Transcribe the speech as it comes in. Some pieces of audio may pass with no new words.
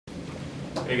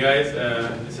Hey guys,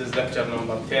 this is lecture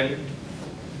number 10,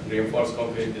 reinforced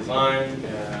concrete design.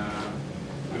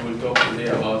 We will talk today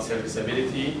about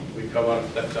serviceability. We covered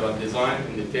structural design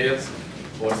in details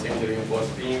for single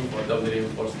reinforced beam, for double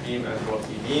reinforced beam, and for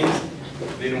T-beams.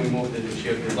 Then we moved into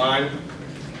shear design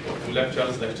for 2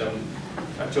 lectures. Lecture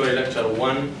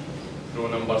 1 through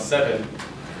number 7.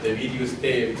 The videos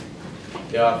taped,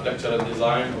 they are structural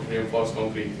design of reinforced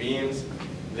concrete beams.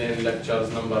 Then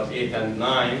lectures number 8 and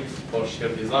 9 for shear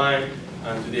design,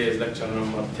 and today's lecture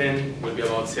number 10 will be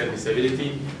about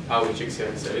serviceability, how we check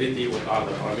serviceability, what are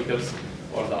the parameters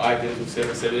or the items of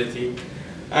serviceability.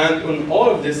 And on all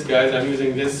of this, guys, I'm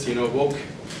using this book,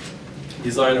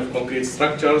 Design of Concrete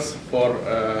Structures for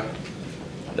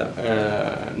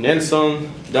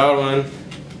Nelson, Darwin,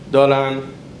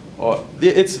 Dolan.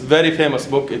 It's a very famous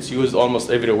book. It's used almost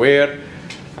everywhere,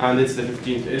 and it's the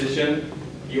 15th edition.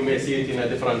 You may see it in a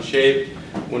different shape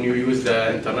when you use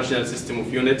the International System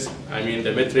of Units, I mean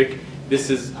the metric. This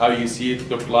is how you see it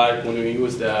look like when you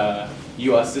use the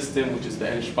US system, which is the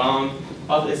inch pound.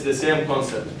 But it's the same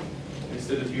concept.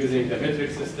 Instead of using the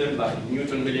metric system like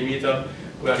Newton millimeter,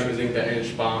 we are using the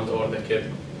inch pound or the kip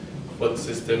foot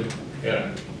system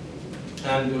here.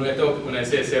 And when I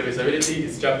say serviceability,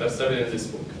 it's chapter 7 in this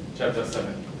book. Chapter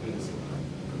 7 in this book.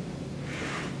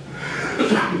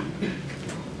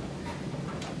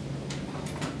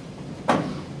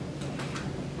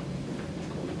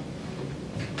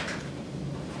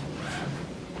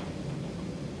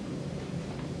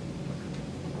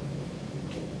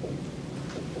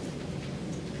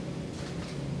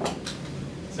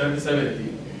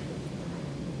 Serviceability.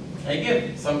 I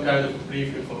give some kind of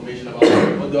brief information about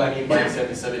what do I mean by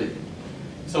serviceability.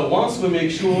 So once we make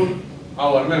sure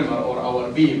our member or our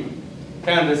beam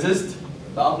can resist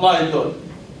the applied load,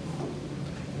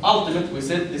 ultimate, we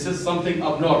said this is something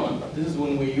abnormal, but this is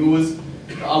when we use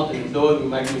the ultimate load, we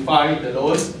magnify the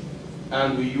loads,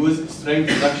 and we use strength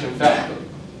reduction factor.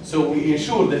 So we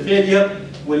ensure the failure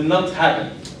will not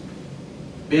happen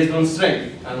based on strength.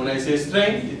 And when I say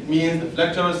strength, it means the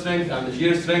flexural strength and the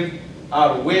shear strength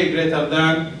are way greater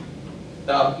than,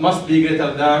 must be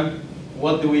greater than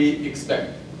what do we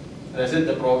expect. As I said,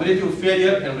 the probability of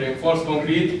failure in reinforced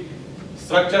concrete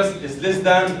structures is less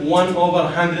than 1 over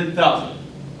 100,000.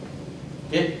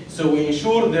 Okay? So we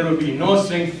ensure there will be no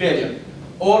strength failure.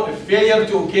 Or if failure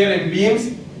to occur in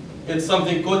beams, it's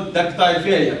something called ductile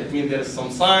failure. It means there is some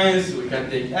signs, we can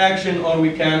take action, or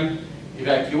we can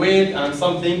evacuate, and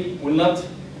something will not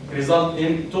result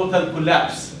in total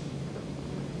collapse,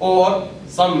 or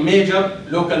some major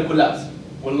local collapse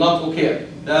will not occur.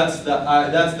 That's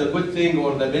the good thing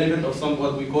or the benefit of some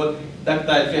what we call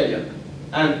ductile failure.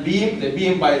 And the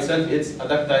beam by itself is a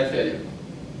ductile failure.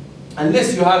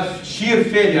 Unless you have shear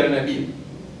failure in a beam,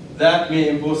 that may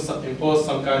impose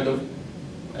some kind of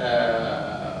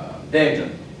danger,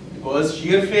 because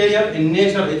shear failure in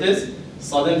nature it is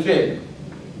sudden failure.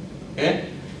 Okay?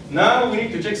 Now we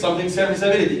need to check something,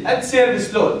 serviceability. At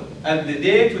service load, at the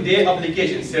day-to-day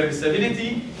application,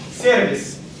 serviceability,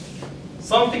 service,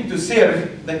 something to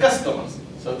serve the customers.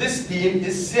 So this beam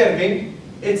is serving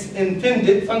its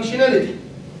intended functionality.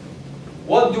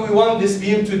 What do we want this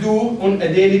beam to do on a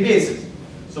daily basis?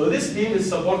 So this beam is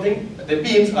supporting, the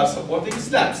beams are supporting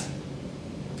slabs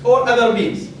or other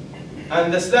beams.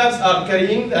 And the slabs are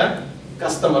carrying the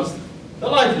customers, the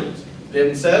live loads,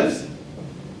 themselves,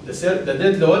 the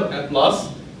dead load, and plus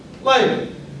live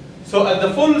load. So at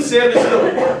the full service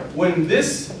load, when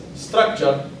this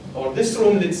structure or this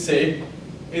room, let's say,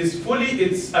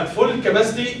 it's at full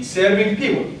capacity serving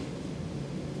people.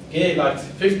 Okay, like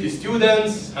 50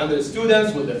 students, 100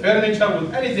 students, with the furniture,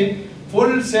 with anything,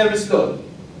 full service load.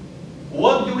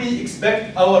 What do we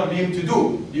expect our beam to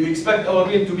do? Do you expect our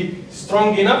beam to be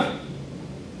strong enough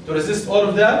to resist all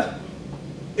of that?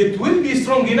 It will be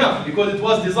strong enough because it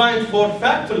was designed for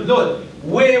factored load,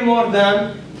 way more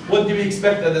than what do we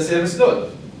expect at the service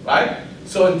load, right?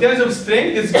 So in terms of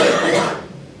strength, it's good.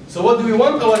 So what do we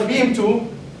want our beam to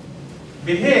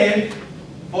behave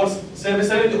for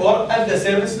serviceability or at the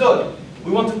service load?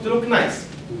 We want it to look nice,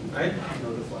 right?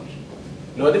 No deflection.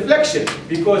 No deflection,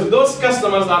 because those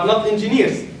customers are not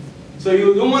engineers. So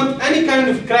you don't want any kind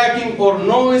of cracking or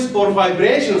noise or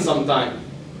vibration sometimes.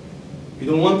 You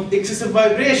don't want excessive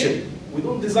vibration. We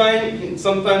don't design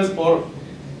sometimes for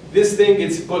this thing,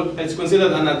 it's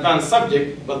considered an advanced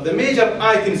subject, but the major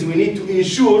items we need to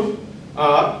ensure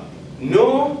are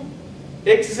no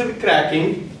excessive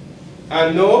cracking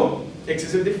and no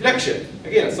excessive deflection.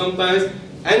 Again, sometimes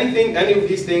any of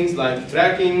these things like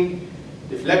cracking,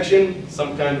 deflection,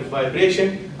 some kind of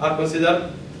vibration are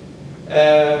considered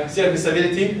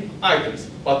serviceability items.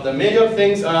 But the major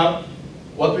things are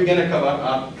what we're gonna cover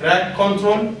are crack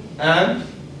control and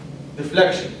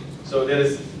deflection. So there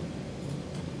is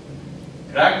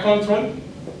crack control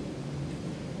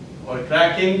or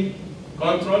cracking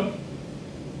control,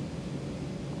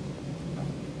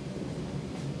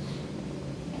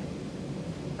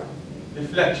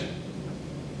 deflection.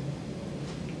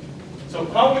 So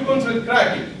how we control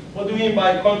cracking? What do we mean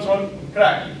by control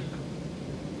cracking?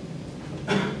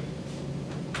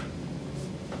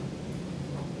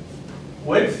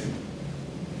 Width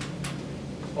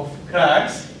of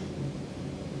cracks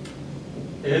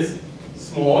is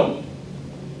small,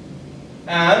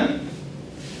 and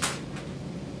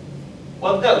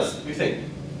what else do you think?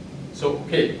 So,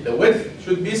 okay, the width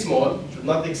should be small, should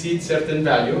not exceed certain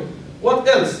value. What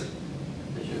else?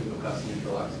 They should look at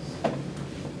neutral axis.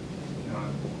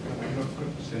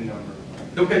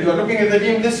 Look at, you are looking at the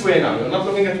beam this way now. You are not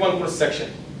looking at one cross section.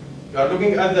 You are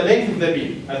looking at the length of the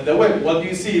beam, at the width. What do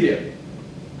you see there?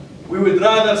 We would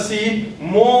rather see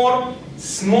more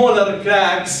smaller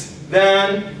cracks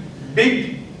than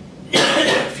big,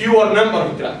 fewer number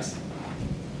of cracks.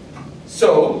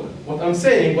 So, what I'm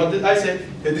saying, what did I say?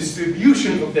 The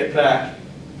distribution of the crack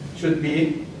should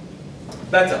be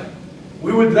better.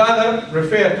 We would rather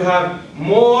prefer to have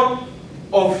more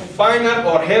of finer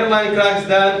or hairline cracks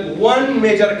than one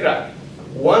major crack.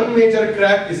 One major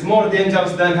crack is more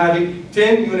dangerous than having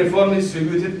 10 uniformly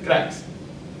distributed cracks.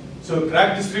 So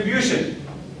crack distribution.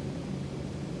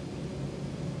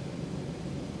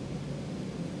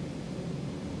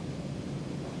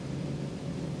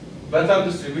 Better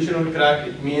distribution of crack,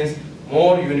 it means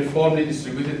more uniformly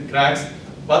distributed cracks,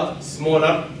 but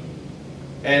smaller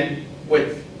in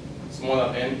width.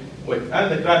 Smaller in width.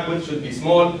 And the crack width should be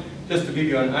small. Just to give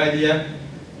you an idea,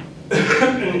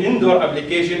 in indoor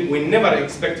application, we never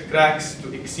expect cracks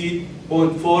to exceed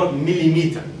 0.4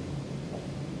 millimeter.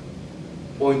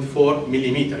 0.4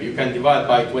 millimeter. You can divide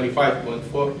by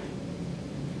 25.4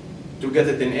 to get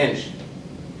it in inch.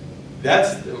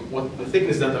 That's what the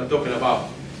thickness that I'm talking about.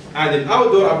 And in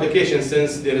outdoor applications,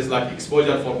 since there is like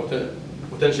exposure for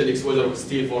potential exposure of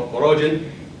steel for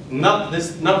corrosion, not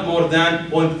more than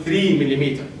 0.3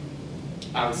 millimeter.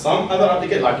 And some other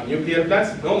applications, like nuclear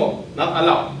plants, no more, not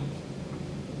allowed.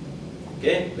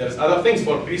 Okay, there's other things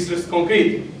for pre-stressed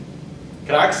concrete.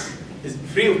 Cracks is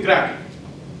free of cracking.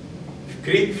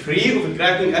 Free of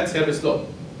cracking at service load.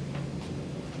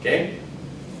 Okay?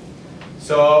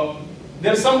 So,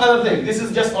 there's some other thing. This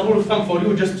is just a rule of thumb for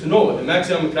you just to know the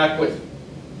maximum crack width.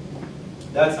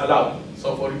 That's allowed.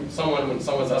 So for someone, when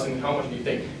someone's asking how much do you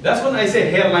think? That's when I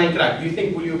say hairline crack. Do you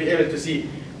think will you be able to see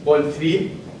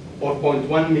 0.3 or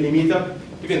 0.1 millimeter?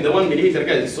 Even the 1 millimeter,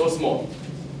 guys, is so small.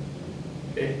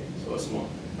 Okay, so small.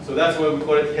 So that's why we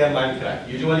call it hairline crack.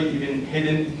 Usually even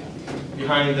hidden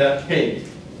behind the paint.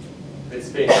 It's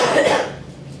paint.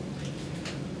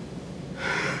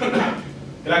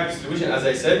 Crack distribution, as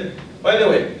I said. By the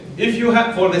way, if you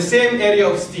have, for the same area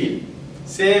of steel,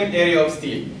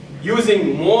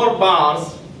 using more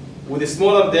bars with a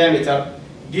smaller diameter,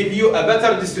 give you a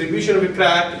better distribution of a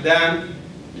crack than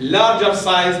larger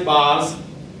size bars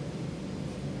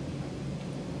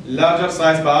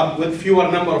with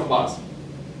fewer number of bars.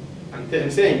 I'm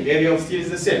saying the area of steel is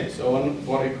the same, so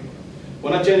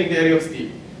we're not changing the area of steel.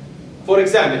 For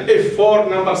example, if 4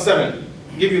 number 7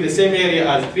 give you the same area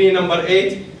as 3 number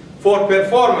 8, for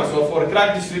performance or for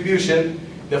crack distribution,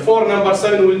 the 4 number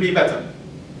 7 will be better.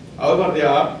 However, they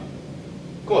are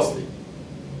costly.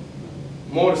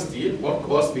 More steel, more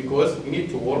cost, because we need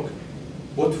to work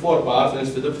with 4 bars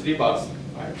instead of 3 bars.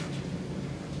 Right.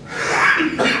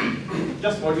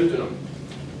 Just for you to know.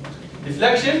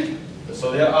 Deflection,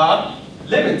 so there are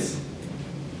limits.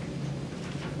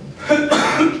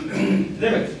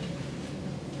 Limit.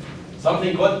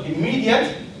 Something called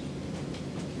immediate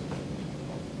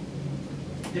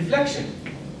deflection.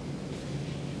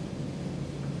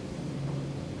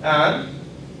 And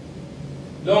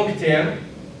long-term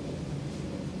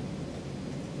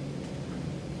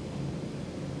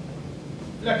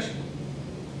deflection.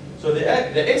 So the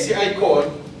ACI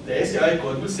code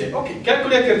will say, okay,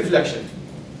 calculate your deflection.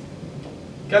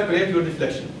 Calculate your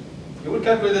deflection. You will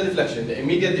calculate the deflection. The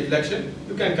immediate deflection,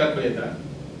 you can calculate that.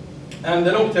 And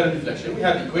the long-term deflection, we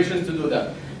have equations to do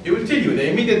that. It will tell you the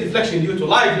immediate deflection due to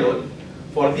live load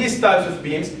for these types of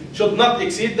beams should not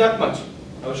exceed that much.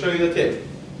 I'll show you the table.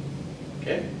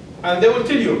 Okay? And they will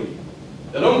tell you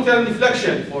the long-term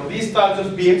deflection for these types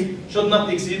of beams should not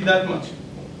exceed that much.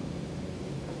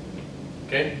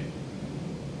 Okay?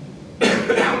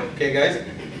 Okay, guys?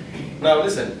 Now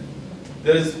listen.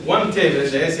 There is one table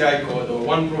in the ACI code, or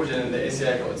one provision in the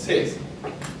ACI code says,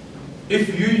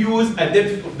 if you use a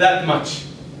depth of that much,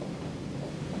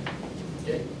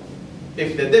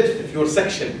 if the depth of your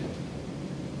section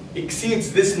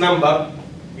exceeds this number,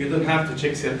 you don't have to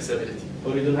check serviceability,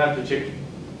 or you don't have to check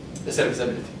the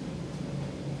serviceability.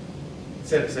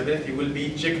 Serviceability will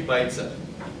be checked by itself.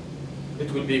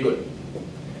 It will be good.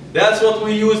 That's what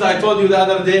we use, I told you the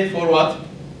other day, for what?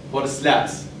 For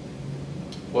slabs.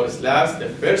 For slabs, the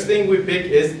first thing we pick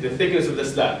is the thickness of the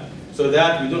slab, so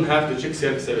that we don't have to check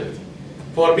serviceability.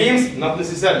 For beams, not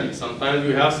necessarily. Sometimes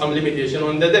we have some limitation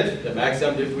on the depth, the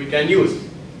maximum depth we can use.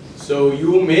 So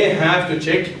you may have to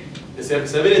check the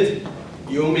serviceability.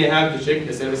 You may have to check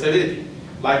the serviceability.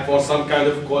 Like for some kind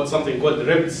of something called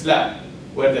ribbed slab,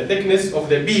 where the thickness of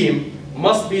the beam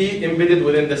must be embedded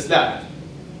within the slab.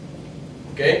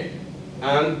 Okay?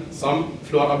 And some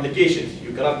floor applications.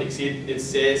 You cannot exceed, let's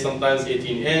say, sometimes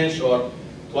 18-inch or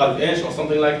 12-inch or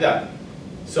something like that.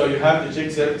 So you have to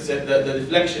check the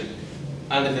deflection.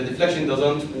 And if the deflection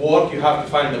doesn't work, you have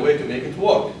to find a way to make it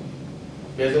work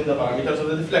based on the parameters of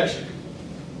the deflection.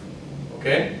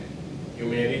 Okay? You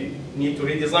may need to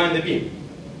redesign the beam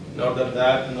in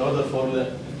order for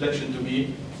the deflection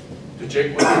to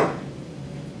check well.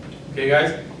 Okay,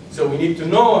 guys? So we need to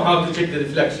know how to check the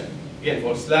deflection. Again,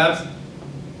 for slabs,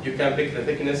 you can pick the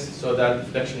thickness so that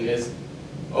deflection is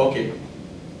okay.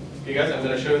 Okay, guys? I'm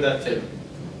going to show you that table.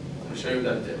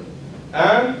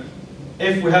 And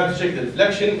if we have to check the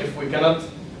deflection,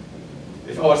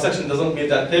 if our section doesn't meet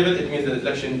that table, it means the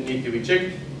deflection needs to be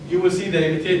checked. You will see the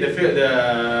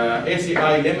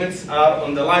ACI limits are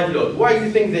on the live load. Why do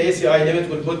you think the ACI limit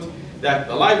will put that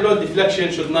the live load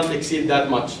deflection should not exceed that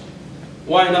much?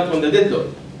 Why not on the dead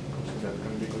load? That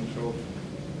can be controlled.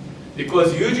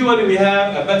 Because usually we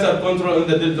have a better control on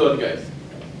the dead load, guys.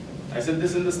 I said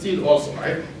this in the steel also,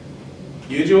 right?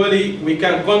 Usually we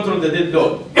can control the dead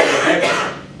load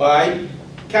by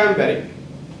cambering.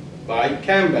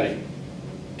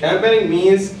 Cambering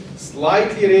means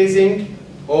slightly raising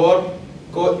or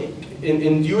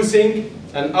inducing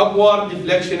an upward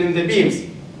deflection in the beams.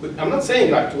 I'm not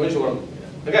saying like 2 inch or,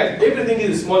 okay, everything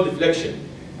is a small deflection.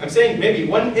 I'm saying maybe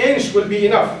 1 inch will be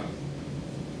enough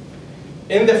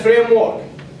in the framework,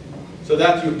 so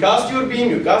that you cast your beam,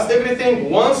 you cast everything.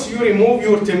 Once you remove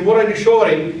your temporary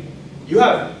shoring, you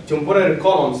have temporary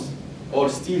columns or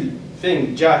steel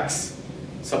thing, jacks,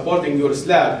 supporting your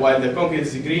slab while the concrete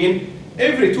is green.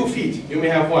 Every 2 feet you may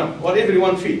have one, or every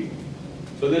 1 feet.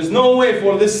 So there's no way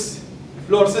for this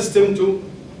floor system to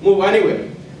move anywhere.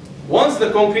 Once the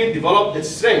concrete develops its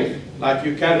strength, like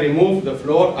you can remove the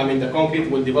floor, the concrete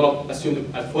will develop, assume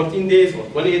at 14 days or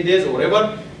 28 days or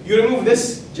whatever, you remove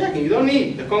this jacking, you don't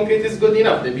need, the concrete is good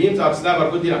enough, the beams or slab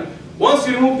are good enough. Once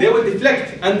you remove, they will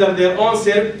deflect under their own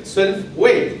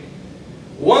self-weight.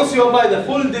 Once you apply the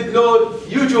full dead load,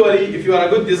 usually, if you are a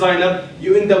good designer,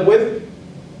 you end up with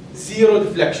 0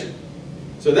 deflection.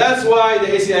 So that's why the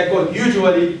ACI code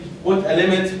usually put a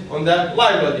limit on the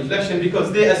live load deflection,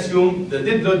 because they assume the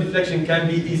dead load deflection can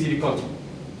be easily controlled.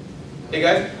 Okay,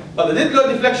 guys? But the dead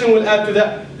load deflection will add to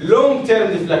the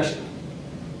long-term deflection.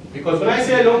 Because when I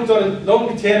say long-term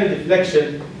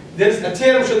deflection, there's a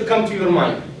term should come to your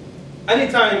mind.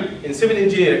 Anytime in civil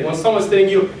engineering, when someone's telling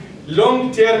you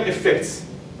long-term effects,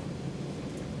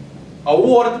 a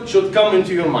word should come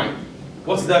into your mind.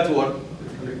 What's that word?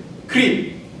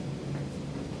 Creep.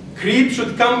 Creep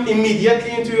should come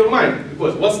immediately into your mind,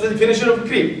 because what's the definition of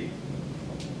creep?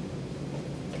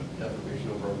 Deformation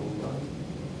of rubble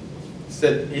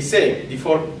line. He's saying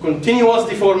continuous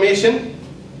deformation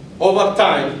over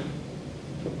time.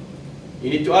 You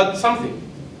need to add something.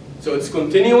 So it's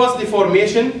continuous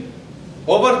deformation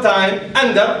over time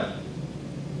under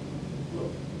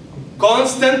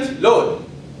constant load.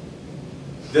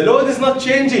 The load is not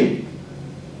changing.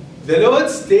 The load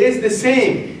stays the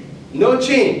same, no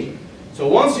change. So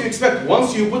once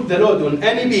you put the load on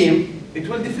any beam, it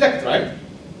will deflect, right?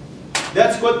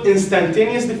 That's called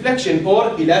instantaneous deflection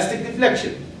or elastic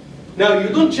deflection. Now you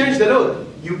don't change the load,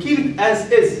 you keep it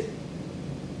as is.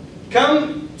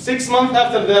 Come 6 months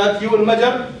after that, you will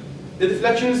measure, the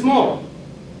deflection is more.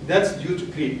 That's due to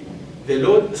creep. The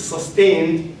load is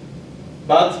sustained,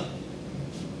 but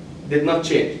did not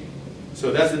change.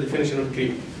 So that's the definition of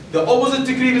creep. The opposite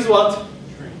to creep is what?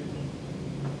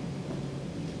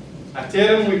 A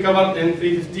term we covered in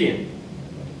 315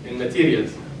 in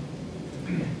materials.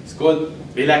 It's called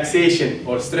relaxation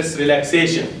or stress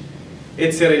relaxation.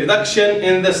 It's a reduction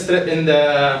in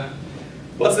the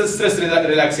what's the stress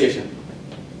relaxation?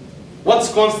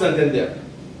 What's constant in there?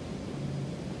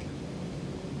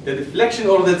 The deflection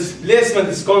or the displacement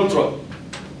is controlled,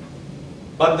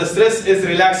 but the stress is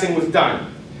relaxing with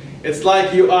time. It's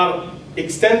like you are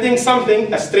extending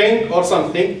something, a string or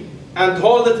something, and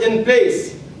hold it in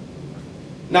place.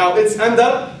 Now it's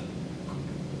under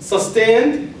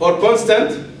sustained or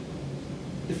constant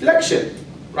deflection,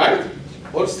 right?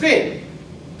 Or strain.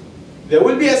 There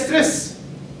will be a stress.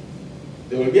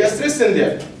 There will be a stress in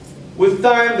there. With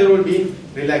time, there will be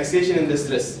relaxation in the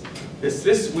stress. The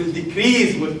stress will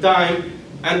decrease with time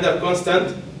under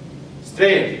constant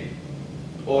strain.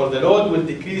 Or the load will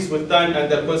decrease with time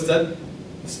under constant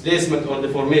displacement or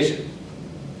deformation.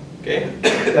 Okay?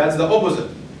 That's the opposite.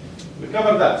 We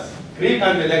covered that. Creep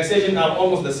and relaxation are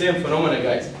almost the same phenomena,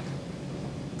 guys.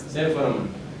 Same phenomena.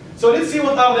 So let's see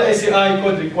what are the ACI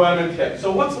code requirements here.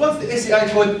 So what's the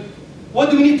ACI code? What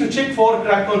do we need to check for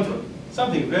crack control?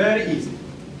 Something very easy.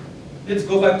 Let's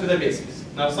go back to the basics.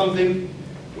 Now something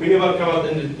we never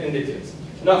covered in details.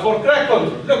 Now for crack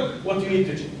control, look what you need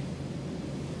to check.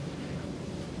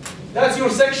 That's your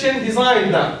section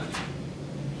designed now.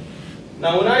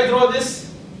 Now when I draw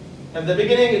this, at the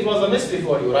beginning it was a mystery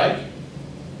for you, right?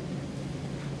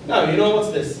 Now you know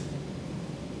what's this.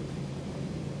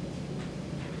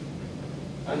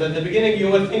 And at the beginning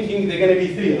you were thinking they're going to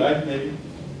be 3, right? Maybe.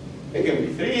 It can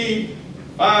be 3,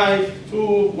 5,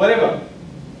 2, whatever.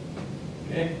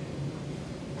 Okay?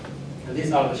 And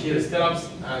these are the shear stirrups,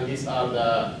 and these are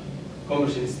the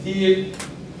compression steel,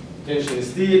 tension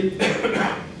steel.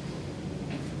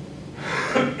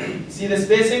 See the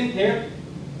spacing here?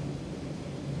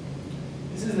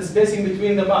 This is the spacing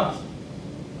between the bars.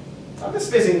 Not the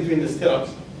spacing between the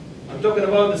stirrups. I'm talking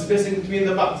about the spacing between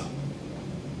the bars.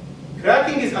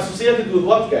 Cracking is associated with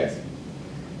what, guys?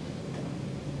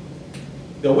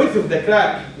 The width of the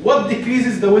crack. What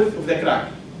decreases the width of the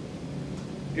crack?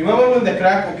 Remember when the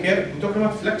crack occurs, we're talking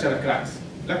about flexural cracks.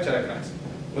 Flexural cracks.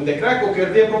 When the crack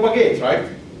occurs, they propagate, right?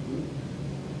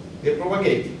 They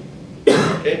propagate.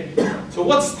 Okay? So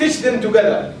what stitched them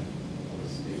together?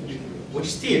 Which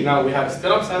steel? Now we have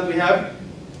stirrups and we have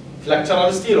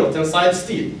flexural steel or tensile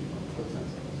steel.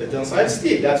 The tensile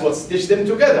steel, that's what stitched them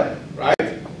together, right?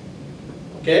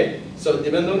 Okay? So it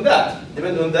depends on that.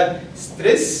 Depends on the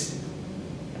stress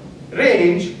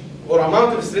range or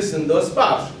amount of stress in those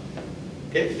parts.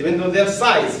 Okay? It depends on their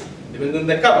size. It depends on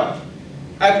the cover.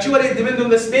 Actually, it depends on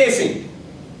the spacing.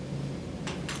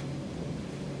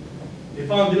 They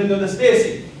found depends on the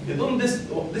spacing. They don't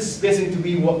this spacing to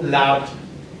be large.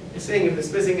 They're saying if the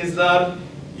spacing is large,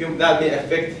 that may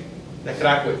affect the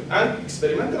crack width. And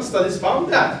experimental studies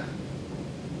found that.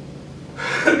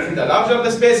 The larger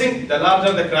the spacing, the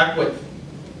larger the crack width.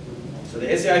 So the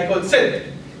ACI code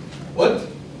said, what?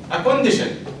 A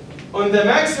condition on the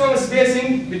maximum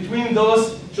spacing between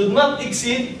those should not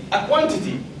exceed a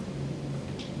quantity,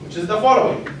 which is the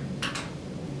following.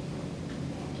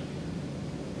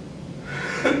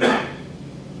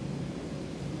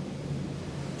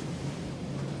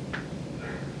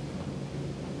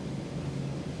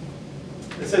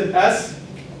 It said S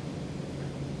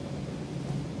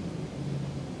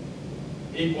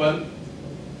equal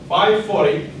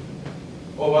 540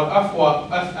 over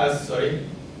Fs,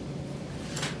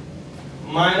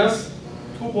 minus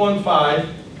 2.5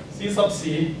 C sub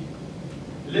C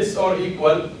less or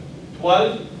equal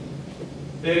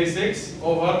 1236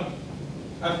 over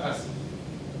Fs.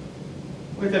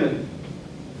 Wait a minute.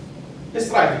 Let's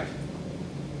write it.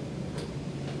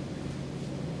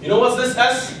 You know what's this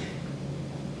S?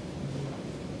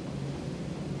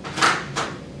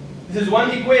 This is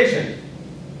one equation.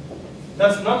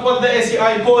 That's not what the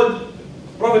ACI code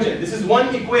provides. This is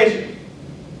one equation.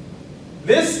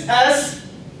 This S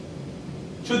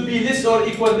should be this or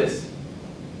equal this.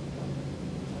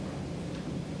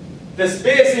 The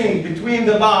spacing between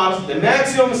the bars, the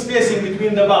maximum spacing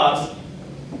between the bars,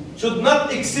 should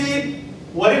not exceed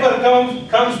whatever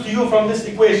comes to you from this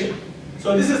equation.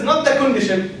 So this is not the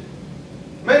condition.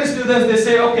 Many students, they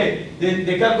say, okay,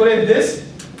 they calculate this,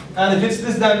 and if it's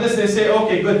this than this, they say,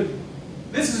 okay, good.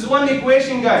 This is one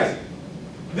equation, guys.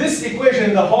 This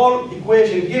equation, the whole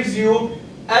equation, gives you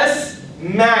S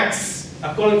max,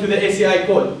 according to the ACI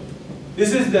code.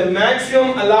 This is the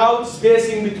maximum allowed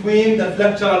spacing between the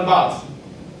flexural bars.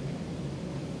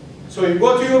 So you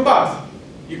go to your bars,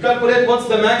 you calculate what's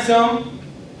the maximum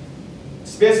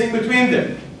spacing between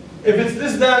them. If it's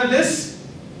this than this,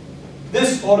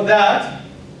 this or that,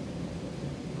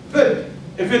 good.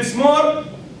 If it's more,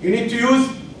 you need to use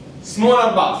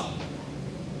smaller bars.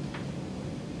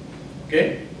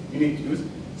 Okay? You need to use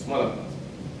smaller bars.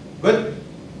 Good?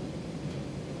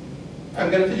 I'm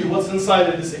going to tell you what's inside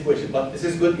of this equation, but this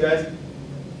is good, guys.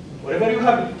 Whatever you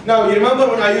have. Now, you remember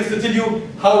when I used to tell you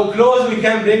how close we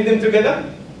can bring them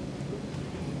together?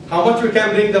 How much we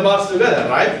can bring the bars together,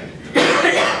 right?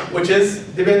 Which is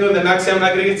depending on the maximum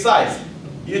aggregate size.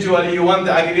 Usually you want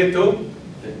the aggregate to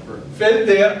filled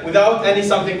there without any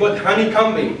something called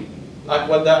honeycombing, like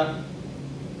what the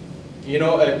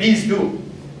bees do.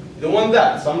 You don't want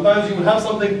that. Sometimes you will have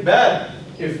something bad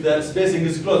if the spacing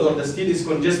is closed or the steel is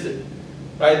congested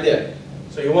right there.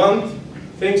 So you want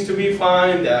things to be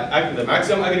fine. The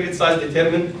maximum aggregate size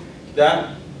determine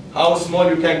that how small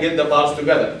you can get the bars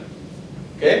together.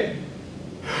 Okay?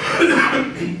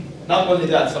 Not only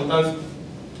that, sometimes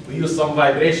we use some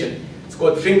vibration. It's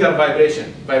called finger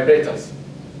vibration, vibrators.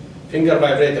 Finger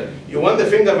vibrator. You want the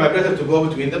finger vibrator to go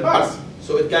between the bars,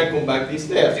 so it can compact these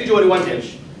layers. Usually 1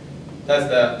 inch. That's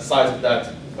the size of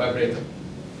that vibrator.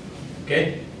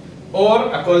 Okay?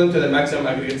 Or according to the maximum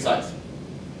aggregate size.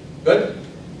 Good?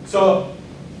 So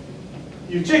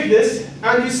you check this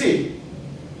and you see.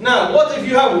 Now, what if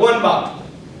you have 1 bar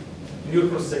in your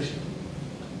cross section?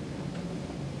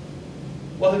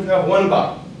 What if you have 1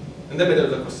 bar in the middle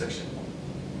of the cross section?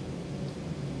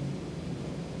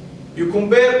 You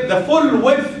compare the full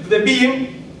width of the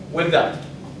beam with that.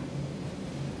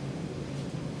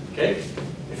 Okay?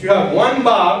 If you have 1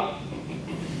 bar,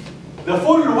 the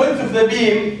full width of the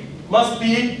beam must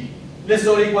be less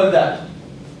or equal to that.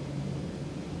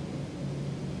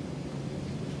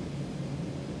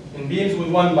 In beams with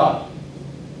 1 bar.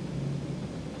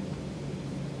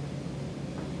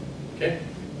 Okay?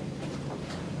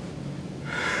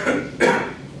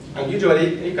 And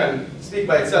usually you can speak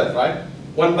by itself, right?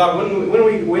 1 bar. When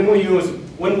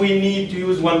we need to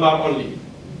use 1 bar only.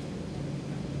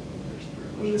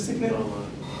 When the signal,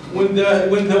 when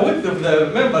the width of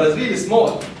the member is really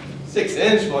small, 6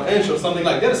 inch, 4 inch, or something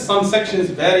like that. There are some sections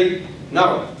very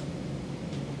narrow.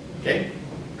 Okay.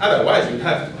 Otherwise, you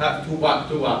have to have 2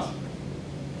 bars.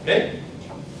 Okay.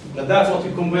 But that's what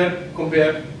you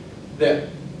compare there.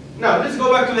 Now let's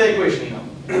go back to the equation now.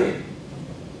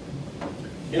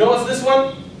 You know what's this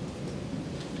one?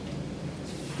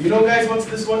 You know, guys, what's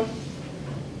this one?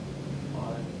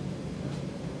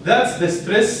 That's the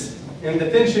stress and the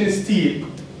tension steel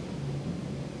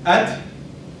at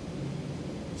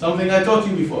something I taught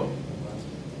you before.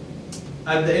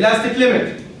 At the elastic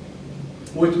limit,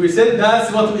 which we said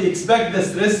that's what we expect the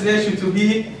stress ratio to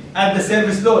be at the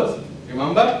service loads.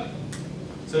 Remember?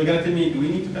 So you're going to tell me, do we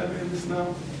need to calculate this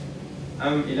now?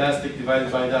 Elastic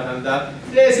divided by that and that.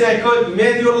 Let's say I could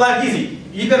make your life easy.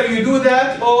 Either you do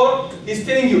that or he's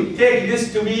telling you, take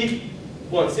this to be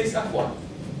 6 F1.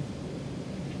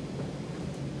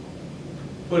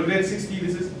 For grade 60,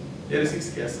 this is 36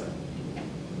 KSI.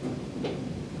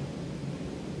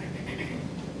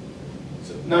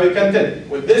 So now you can tell,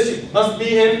 with this it must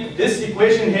be in this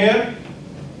equation here,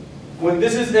 when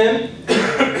this is in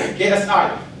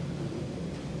KSI.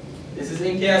 This is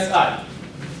in KSI.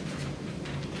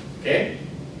 Okay?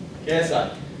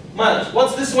 KSI. Minus,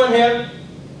 what's this one here?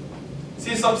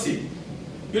 C sub C.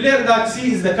 You learned that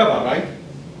C is the cover, right?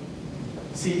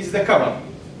 C is the cover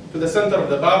to the center of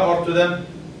the bar or to the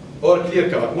clear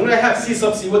cover. When I have C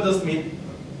sub C, what does it mean?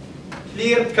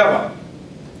 Clear cover.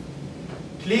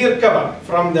 Clear cover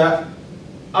from the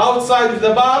outside of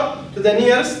the bar to the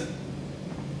nearest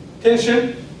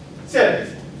tension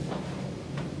surface.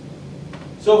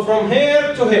 So from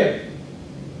here to here.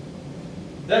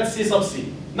 That's C sub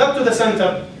C. Not to the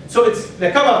center. So it's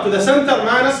the cover to the center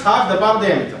minus half the bar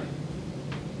diameter.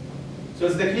 So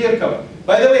it's the clear cover.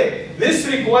 By the way, this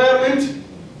requirement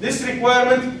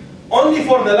only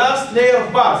for the last layer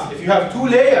of bars. If you have 2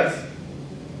 layers,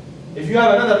 if you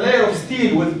have another layer of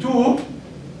steel with 2,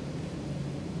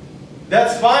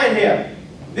 that's fine here.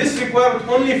 This requirement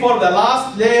only for the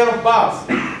last layer of bars.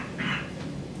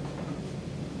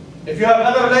 If you have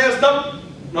other layers top,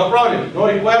 no problem, no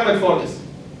requirement for this.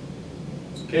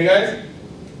 Okay, guys?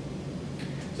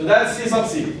 So that's C sub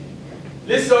C.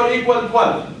 Less or equal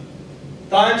 12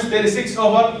 times 36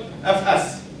 over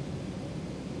Fs.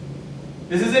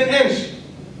 This is in inch.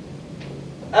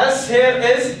 S here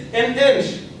is in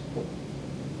inch.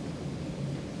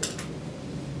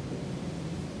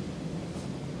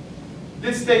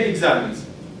 Let's take examples.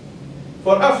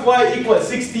 For Fy equals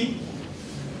 60,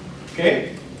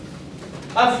 okay?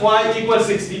 Fy equals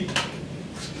 60.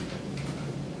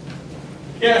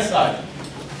 KSI.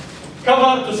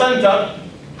 Cover to center,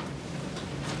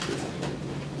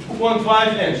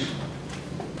 2.5 inch.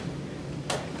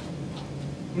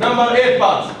 Number 8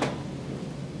 bars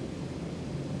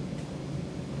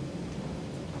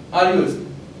are used.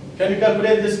 Can you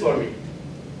calculate this for me?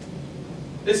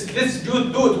 Let's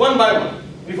do it one by one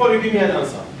before you give me an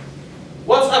answer.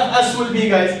 What's Fs will be,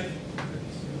 guys?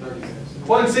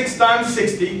 0.6 times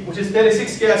 60, which is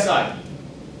 36 KSI.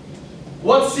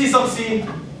 What's C sub C?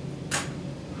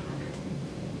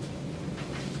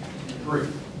 3.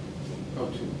 Oh,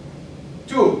 2.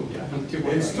 2. 2.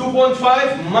 Yeah. It's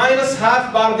 2.5 minus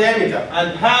half bar diameter,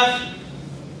 and half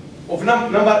of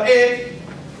number 8,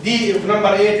 D of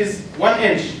number 8 is 1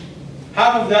 inch.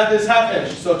 Half of that is half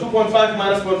inch. So 2.5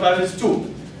 minus 0.5 is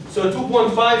 2. So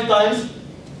 2.5 times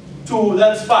 2,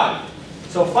 that's 5.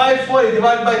 So 540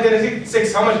 divided by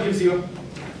 36, how much gives you?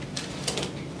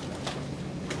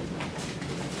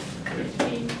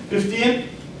 15.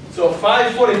 So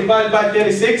 540 divided by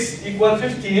 36 equal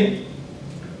 15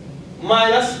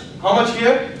 minus how much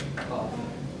here?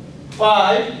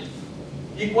 5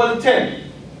 equal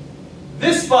 10.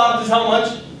 This part is how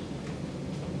much?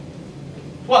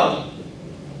 12.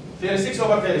 36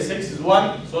 over 36 is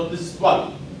 1, so this is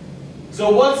 12.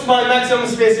 So what's my maximum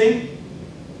spacing?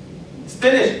 It's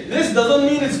 10 inch. This doesn't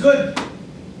mean it's good.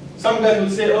 Some guys will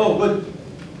say, oh, good.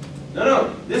 No,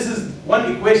 no, this is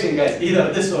one equation, guys,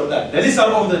 either this or that. The lesser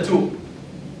of the two.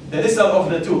 The lesser of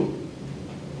the two.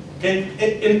 Okay?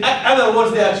 In other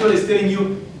words, they actually is telling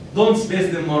you, don't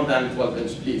space them more than 12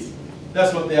 inch, please.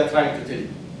 That's what they are trying to tell you.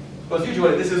 Because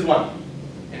usually this is 1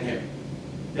 in here.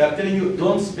 They are telling you,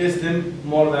 don't space them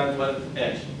more than 12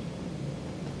 inch.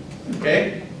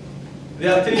 Okay? They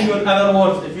are telling you in other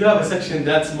words, if you have a section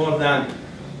that's more than,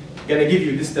 gonna give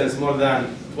you distance more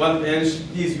than 12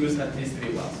 inch, please use at least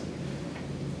 3 bars.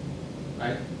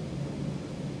 Right?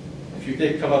 If you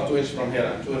take cover 2 inch from here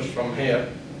and 2 inch from here,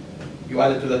 you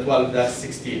add it to the 12, that's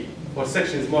 16. For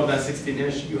sections more than 16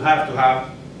 inch, you have to have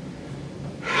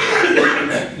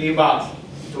 3 bars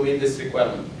to meet this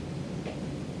requirement.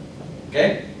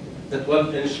 Okay? The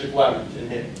 12 inch requirement in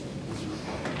here.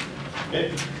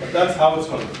 Okay? But that's how it's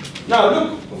going to be. Now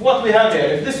look what we have here.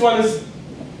 If this one is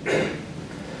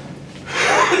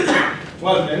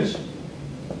 12 inch,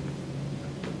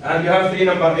 and you have 3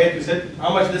 number 8, you said,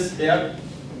 how much this here?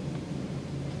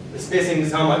 The spacing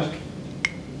is how much?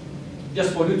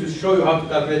 Just for you to show you how to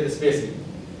calculate the spacing.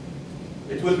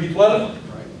 It will be 12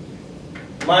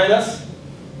 minus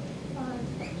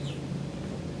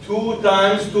 2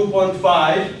 times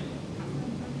 2.5,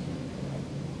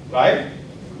 right?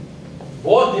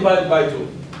 Both divided by 2.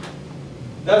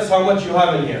 That's how much you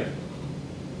have in here.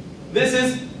 This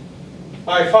is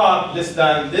by far less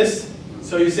than this.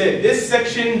 So you say this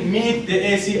section meet the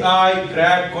ACI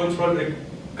crack control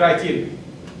criteria.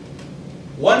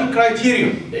 One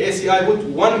criterion. The ACI put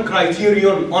one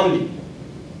criterion only,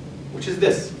 which is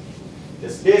this. The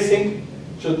spacing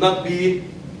should not be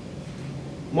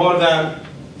more than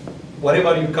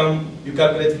whatever you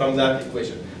calculate from that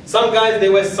equation. Some guys,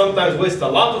 they sometimes waste a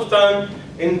lot of time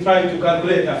in trying to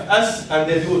calculate Fs, and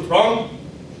they do it wrong.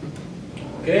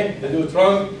 Okay, they do it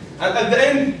wrong. And at the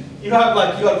end, you have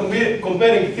like, you are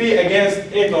comparing 3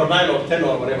 against 8 or 9 or 10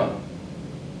 or whatever.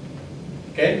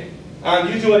 Okay? And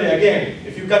usually, again,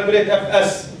 if you calculate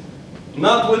Fs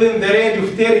not within the range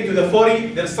of 30 to the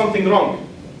 40, there's something wrong.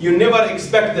 You never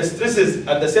expect the stresses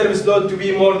at the service load to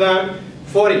be more than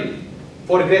 40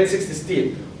 for grade 60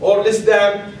 steel, or less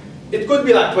than, it could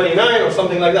be like 29 or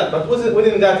something like that, but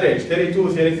within that range,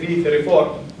 32, 33,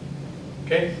 34.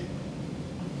 Okay?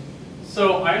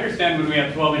 So I understand when we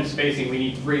have 12 inch spacing, we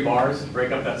need 3 bars to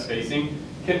break up that spacing.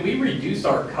 Can we reduce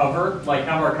our cover, like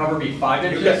have our cover be 5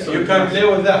 inches? You can play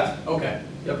with that. Okay.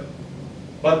 Yep.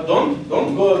 But don't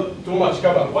go too much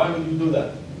cover. Why would you do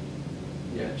that?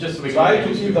 Yeah, just so we try can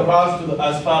to keep the bars to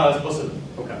as far as possible.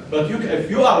 Okay. But if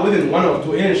you are within 1 or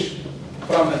 2 inch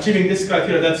from achieving this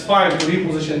criteria, that's fine to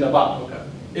reposition the bar. Okay.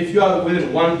 If you are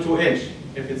within 1 2 inch,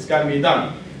 if it can be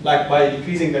done, like by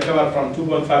decreasing the cover from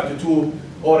 2.5 to 2,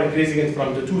 or increasing it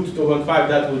from the 2 to 2.5,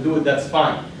 that will do it, that's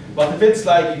fine. But if it's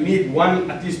like you need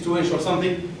at least 2 inch or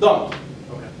something, don't.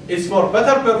 Okay. It's for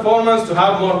better performance to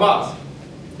have more bars,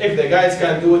 if the guys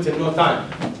can do it in no time.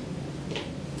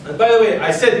 And by the way,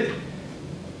 I said,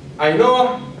 I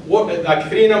know like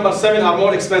 3 number 7 are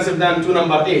more expensive than 2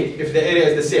 number 8, if the area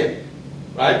is the same,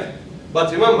 right?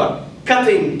 But remember,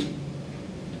 cutting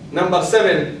number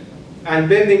 7 and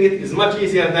bending it is much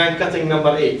easier than cutting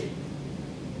number 8.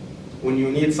 When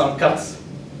you need some cuts,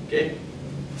 okay?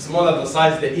 Smaller the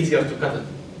size, the easier to cut it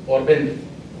or bend it.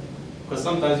 Because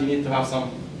sometimes you need to have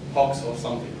some hooks or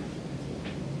something.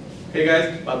 Okay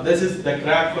guys, but this is the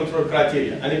crack control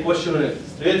criteria. Any question on it?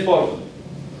 Straightforward.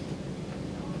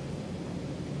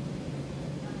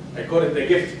 I call it the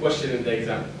gift question in the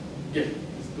exam. Gift.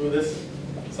 Let's do this.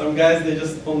 Some guys, they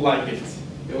just don't like gifts.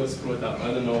 They will screw it up. I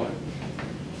don't know why.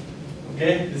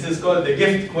 Okay? This is called the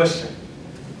gift question.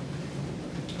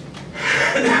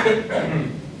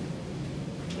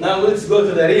 Now let's go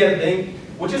to the real thing,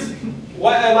 which is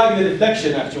why I like the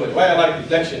deflection actually. Why I like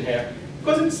deflection here.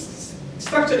 Because it's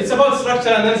structure, it's about structure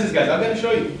analysis, guys. I'm going to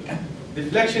show you.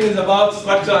 Deflection is about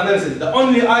structural analysis. The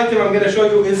only item I'm going to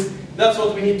show you is that's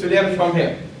what we need to learn from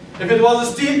here. If it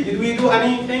was steel, did we do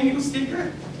anything with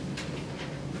steel?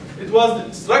 It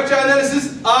was structural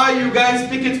analysis. You guys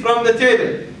pick it from the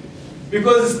table.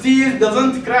 Because steel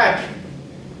doesn't crack.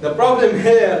 The problem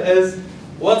here is,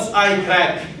 what's I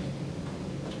crack?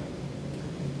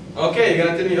 Okay, you're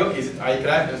going to tell me, okay, is it I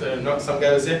crack? Some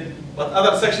guy will say, but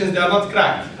other sections, they are not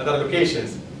cracked, other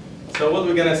locations. So what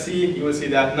we're going to see, you will see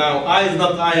that now I is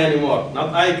not I anymore.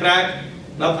 Not I crack,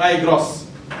 not I gross.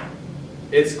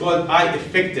 It's called I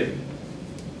effective.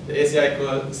 The ACI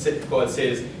code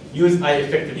says use I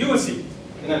effective. You will see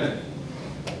in a minute.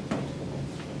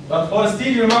 But for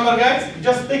steel, you remember guys, you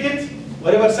just pick it,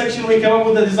 whatever section we come up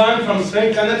with the design from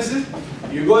strength analysis,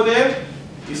 you go there,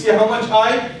 you see how much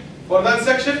I for that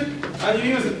section, and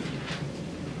you use it.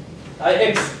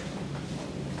 IX.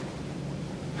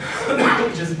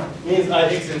 Which is, means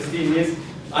IX in steel means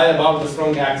I above the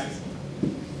strong axis.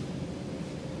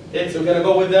 Okay, so we're going to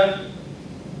go with the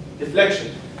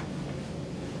deflection.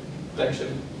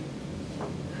 Deflection.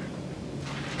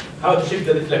 How to shift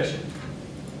the deflection.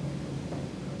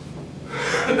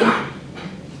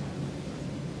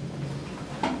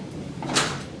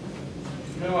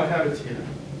 No, I have it here.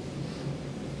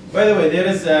 By the way, there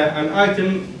is an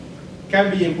item can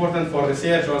be important for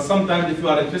research, or sometimes if you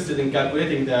are interested in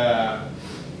calculating the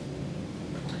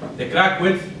crack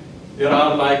width, there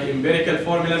are like empirical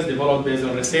formulas developed based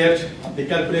on research. They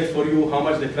calculate for you how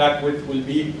much the crack width will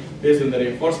be based on the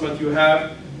reinforcement you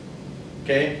have.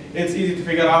 Okay, it's easy to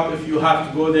figure out if you have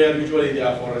to go there. Usually they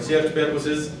are for research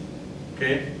purposes.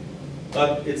 Okay,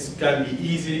 but it can be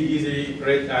easily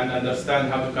read and understand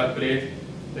how to calculate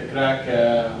the crack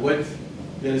width.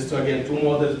 There is again two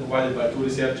models provided by two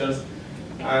researchers,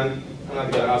 and I'm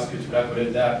not going to ask you to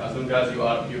calculate that. As long as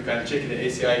you can check the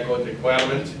ACI code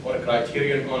requirement or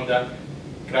criterion on the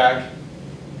crack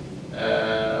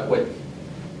width,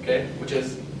 okay, which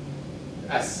is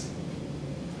S.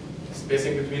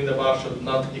 Spacing between the bars should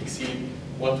not exceed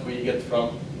what we get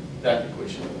from that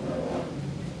equation.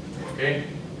 Okay.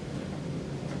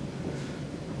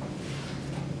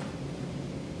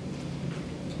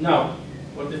 Now,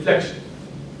 for deflection.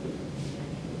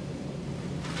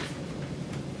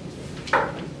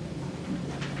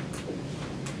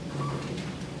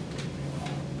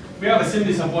 We have a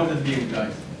simply supported beam,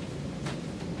 guys.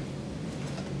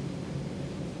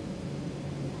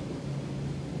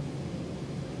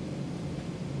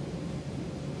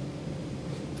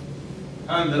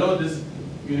 And the load is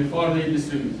uniformly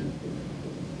distributed.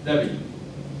 W.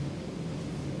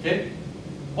 Okay?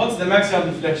 What's the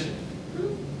maximum deflection?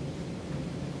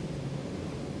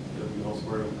 W all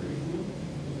squared over 8.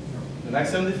 The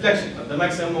maximum deflection at the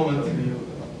maximum moment.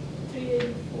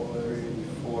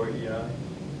 384 EI.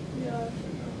 Yeah.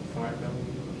 5 W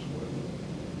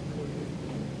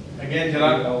squared. Again,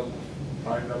 Gerard.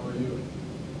 5 W.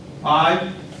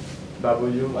 I.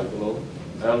 W, like below.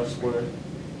 L squared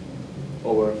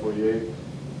over 48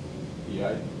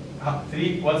 EI.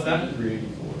 3, what's that?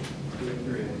 384.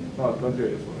 No, not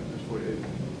 384, just 48.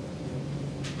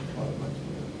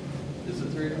 Is it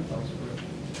 3?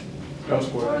 L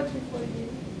squared.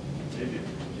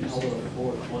 How would a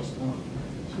fourth? What's not?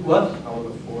 What? How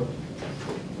would a fourth?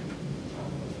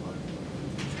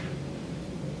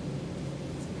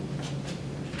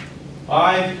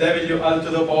 I W L to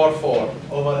the power 4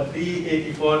 over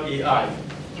 384 EI.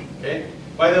 Okay?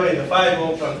 By the way, the 5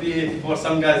 over 384,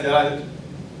 some guys divide it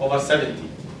over 70.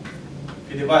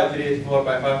 If you divide 384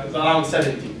 by 5, it's around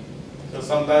 70. So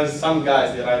sometimes some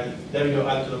guys they write W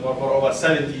L to the power 4 over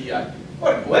 70 EI.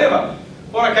 Or whatever.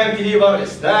 For a cantilever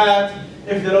is that.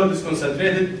 If the load is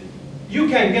concentrated, you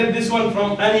can get this one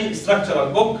from any structural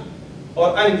book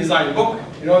or any design book.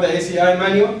 You know the ACI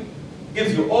manual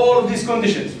gives you all of these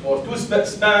conditions. For 2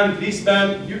 span, 3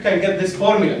 span, you can get this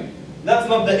formula. That's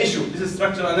not the issue. This is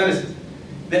structural analysis.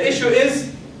 The issue is,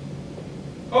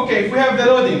 okay, if we have the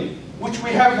loading, which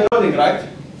we have the loading, right?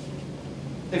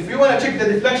 If we want to check the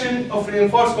deflection of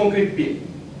reinforced concrete beam,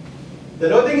 the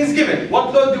loading is given.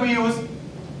 What load do we use?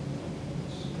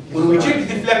 When we check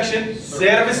deflection,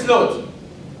 service load.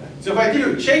 So if I tell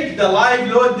you, check the live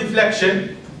load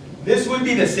deflection, this will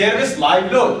be the service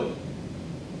live load.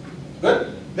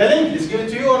 Good? The length is given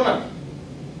to you or not?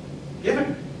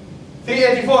 Given.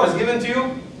 384 is given to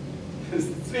you? It's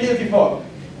 384.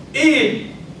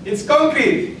 E, it's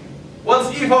concrete. What's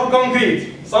E for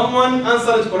concrete? Someone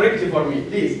answer it correctly for me,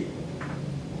 please.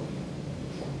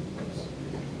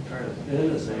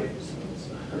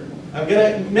 I'm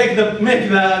gonna make the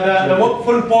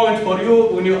full point for you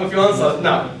when if you answer it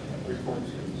now.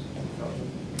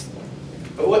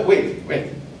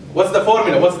 Wait. What What's the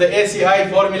formula? What's the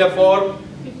ACI formula for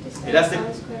elastic?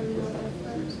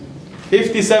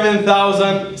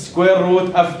 57,000 square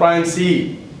root F prime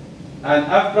C. And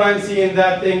F prime C in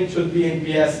that thing should be in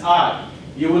PSI.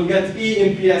 You will get E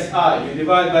in PSI. You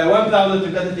divide by 1,000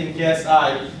 to get it in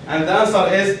KSI. And the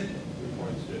answer is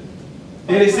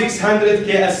 3,600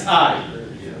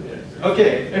 KSI.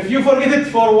 Okay, if you forget it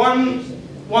for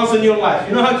once in your life,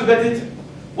 you know how to get it?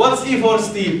 What's E for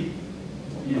steel?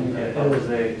 It was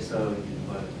 8, so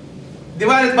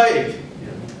Divided by 8.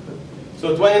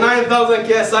 So 29,000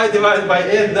 KSI divided by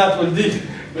 8, that will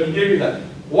give you that.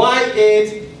 Why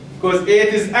 8? Because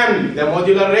 8 is M, the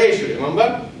modular ratio,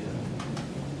 remember?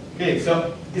 Okay,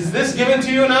 so is this given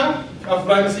to you now? F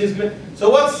prime C is given. So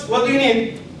what do you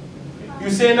need? You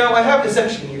say now I have the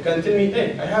section. You can tell me,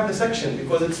 hey, I have the section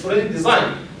because it's already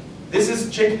designed. This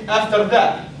is checked after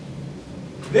that.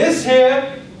 This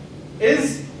here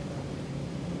is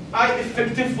I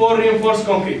effective for reinforced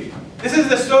concrete. This is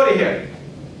the story here.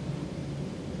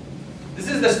 This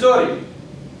is the story.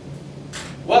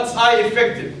 What's I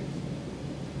effective?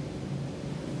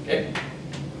 Okay,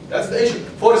 that's the issue.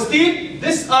 For steel,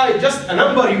 this I just a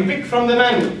number you pick from the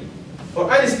manual. For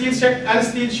any steel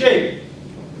shape,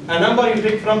 a number you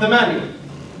pick from the manual.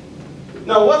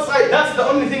 Now what's I? That's the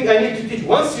only thing I need to teach.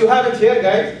 Once you have it here,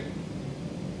 guys,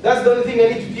 that's the only thing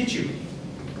I need to teach you.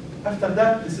 After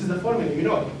that, this is the formula, you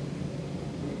know it.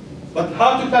 But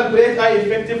how to calculate I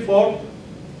effective for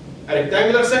a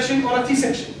rectangular section or a T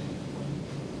section?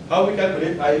 How we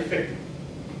calculate I effective?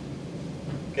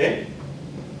 Okay?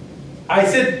 I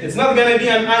said it's not going to be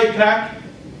an I crack,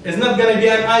 it's not going to be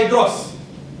an I gross.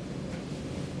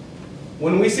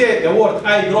 When we say the word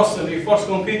I gross in reinforced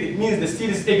concrete, it means the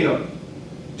steel is ignorant.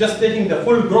 Just taking the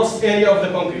full gross area of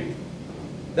the concrete.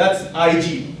 That's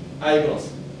IG, I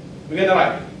gross. We're going to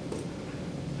write.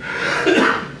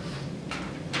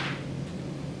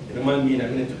 Remind me in a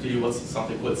minute to tell you what's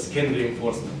something called skin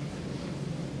reinforcement.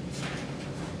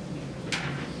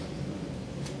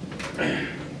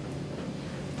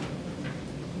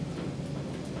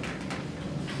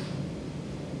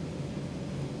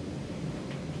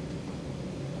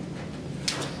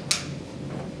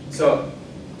 So,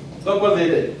 look what they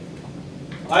did.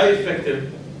 I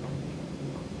effective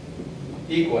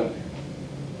equal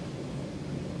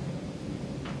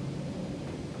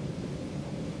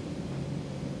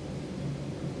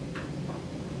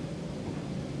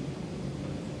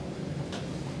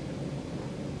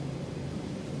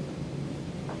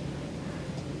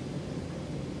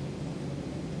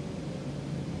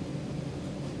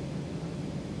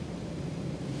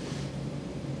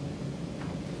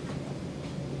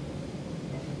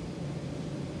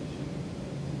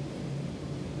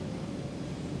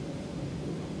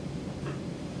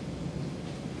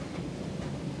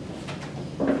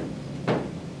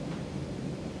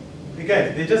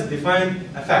guys, they just define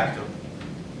a factor.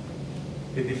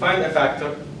 They define a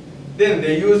factor, then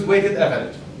they use weighted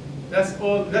average. That's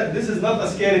all. This is not a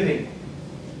scary thing.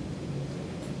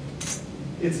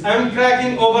 It's M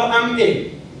cracking over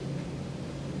MA.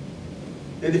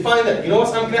 They define that. You know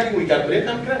what's M cracking? We calculate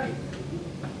M cracking.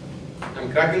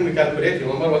 M cracking we calculate.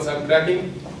 Remember what's M cracking?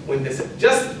 When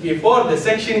just before the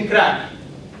section crack,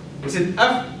 we said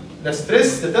F, the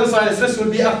stress, the tensile stress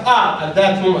will be FR at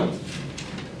that moment.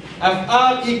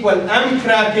 FR equal M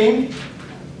cracking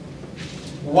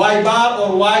Y bar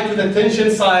or Y to the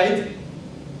tension side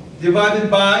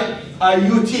divided by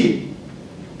IUT.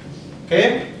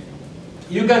 Okay?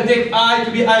 You can take I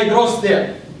to be I gross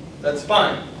there. That's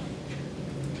fine.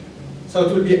 So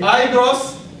it will be I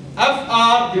gross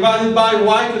FR divided by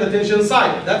Y to the tension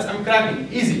side. That's M cracking.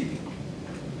 Easy.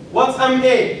 What's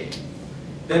MA?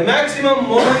 The maximum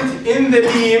moment in the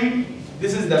beam.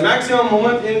 This is the maximum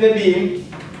moment in the beam.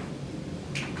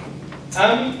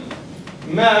 M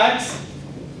max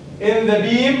in the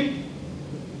beam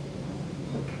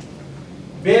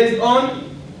based on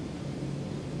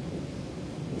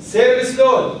service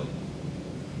load.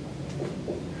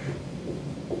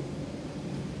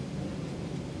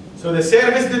 So the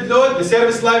service dead load, the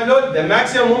service live load, the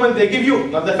maximum moment they give you,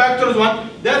 not the factors one,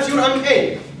 that's your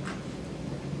MA.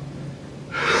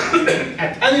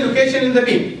 At any location in the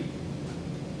beam.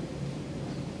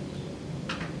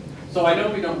 So I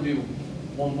know we don't do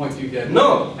 1.2 dead.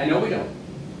 No. I know we don't.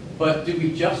 But do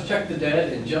we just check the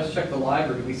dead and just check the live,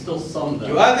 or do we still sum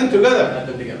them? You add them together. Add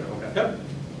them together, okay. Yep.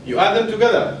 You add them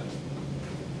together.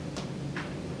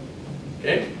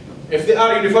 Okay? If they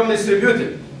are uniformly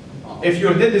distributed. If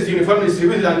your dead is uniformly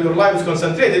distributed and your live is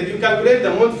concentrated, you calculate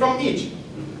the moment from each.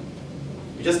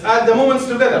 You just add the moments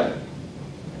together.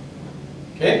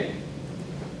 Okay?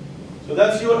 So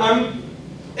that's your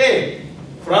MA.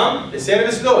 from the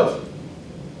service load.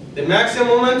 The maximum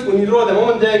moment when you draw the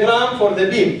moment diagram for the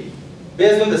beam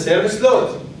based on the service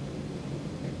load.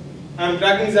 I'm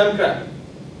cracking, I'm cracking.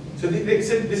 So they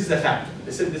said this is a factor.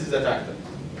 They said this is a factor.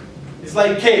 It's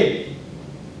like K.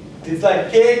 It's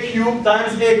like K cubed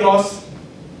times A gross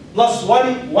plus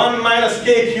 1 minus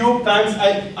K cubed times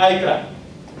I crack.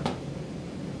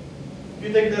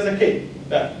 You take it as a K,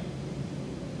 that.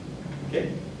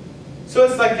 Okay? So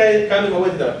it's like a kind of a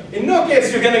weighted error. In no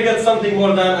case you're going to get something more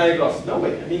than I gross. No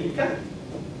way. I mean, you can't.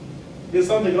 There's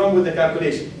something wrong with the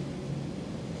calculation.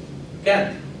 You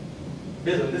can't.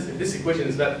 Based on this, if this equation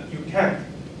is that, you can't.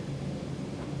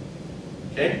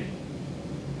 Okay?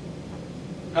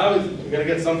 How is it? You're going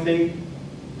to get something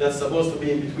that's supposed to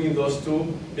be in between those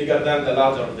two, bigger than the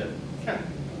larger of them. You can't.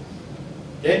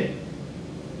 Okay?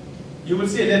 You will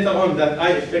see later on that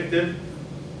I effective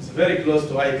is very close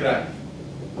to I crack.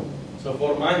 So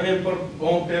for my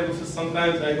own purposes,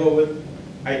 sometimes I go with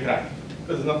I crack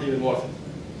because it's not even worth it.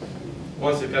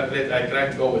 Once you calculate I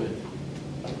crack, go with it.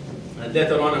 And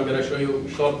later on, I'm going to show you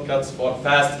shortcuts for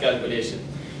fast calculation.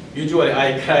 Usually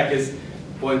I crack is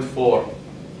 0.4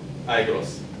 I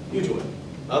gross. Usually,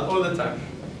 not all the time.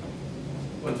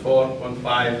 0.4,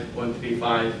 0.5,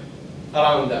 0.35,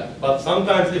 around that. But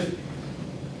sometimes if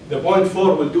the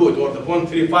 0.4 will do it or the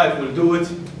 0.35 will do it,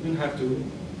 you don't have to.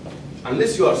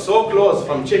 Unless you are so close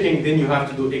from checking, then you have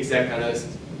to do exact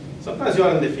analysis. Sometimes you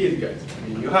are in the field, guys. I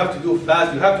mean, you have to do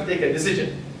fast, you have to take a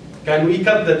decision. Can we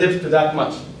cut the depth to that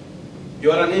much?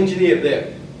 You are an engineer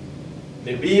there.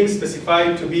 The beam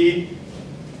specified to be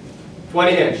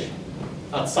 20 inch.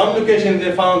 At some location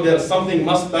they found there something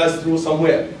must pass through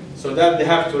somewhere. So that they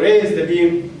have to raise the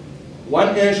beam,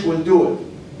 1 inch will do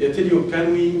it. They tell you,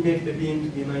 can we make the beam to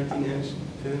be 19 inch?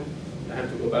 I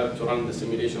have to go back to run the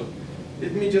simulation.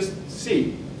 Let me just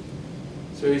see.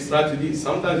 So you start to do,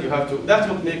 sometimes you have to, that's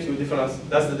what makes you difference,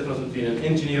 that's the difference between an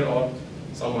engineer or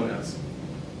someone else.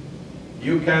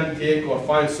 You can take or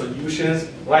find solutions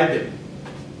right there.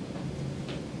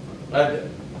 Right there.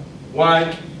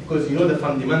 Why? Because you know the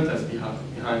fundamentals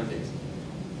behind things.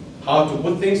 How to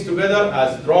put things together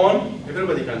as drawn,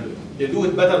 everybody can do it. They do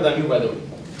it better than you, by the way.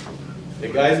 The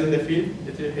guys in the field,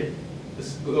 they tell you, hey,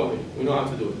 this go away. We know how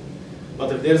to do it.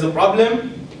 But if there's a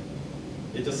problem,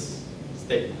 you just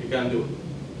stay. You can't do it.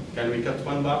 Can we cut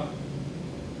one bar?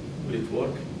 Will it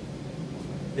work?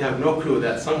 They have no clue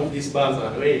that some of these bars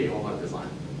are way over design.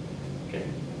 Okay.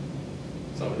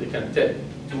 Somebody can tell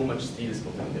too much steel is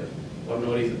put in there for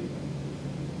no reason.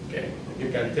 Okay. You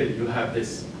can tell you have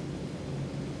this.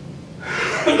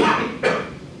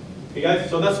 Okay, guys.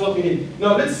 So that's what we need.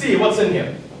 Now let's see what's in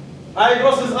here. I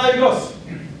gross is I gross.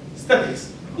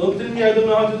 Statics. Don't tell me I don't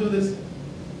know how to do this.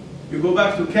 You go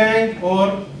back to Kang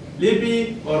or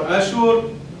Libby or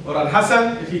Ashur or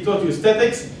Alhassan, if he taught you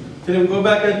statics, tell him go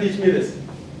back and teach me this.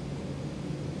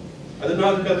 I don't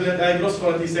know how to calculate I gross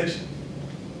for a T-section.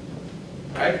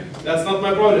 Right? That's not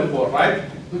my problem for, right?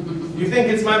 You think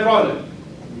it's my problem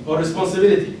or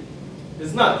responsibility.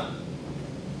 It's not.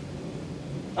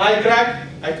 I crack,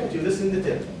 I taught you this in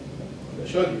detail. I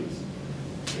showed you this.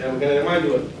 And I'm going to remind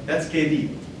you what, that's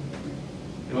KD.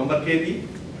 Remember KD?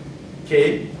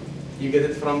 K, you get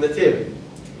it from the table.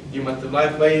 You multiply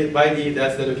it by D,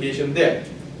 that's the location there.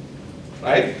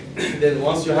 Right? Then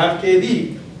once you have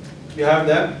KD, you have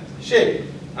the shape.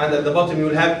 And at the bottom you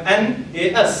will have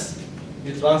NAS.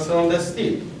 You transform the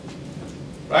steel.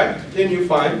 Right? Then you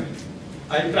find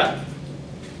I crack.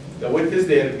 The width is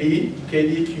there, B,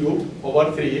 KD cube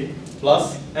over 3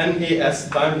 plus NAS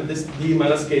times this D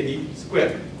minus KD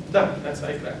squared. Done. That's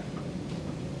I crack.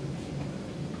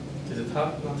 Is it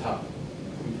hard? Not hard.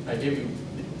 I gave you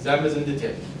examples in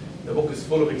detail. The book is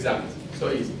full of examples.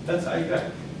 So easy. That's I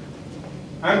crack.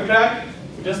 I'm crack.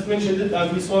 We just mentioned it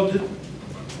as we solved it.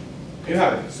 You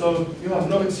have it. So you have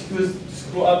no excuse to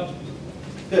screw up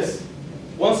this.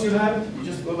 Once you have it, you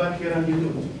just go back here and you do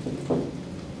it.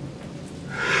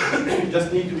 You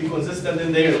just need to be consistent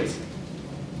in the units.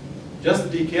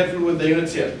 Just be careful with the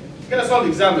units here. I'm going to solve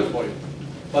the example for you.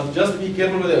 But just be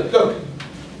careful with it. Look,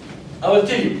 I will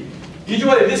tell you.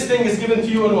 Usually this thing is given to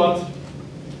you in what?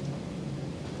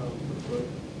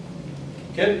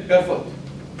 Okay, per foot.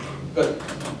 Good.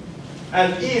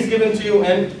 And E is given to you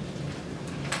in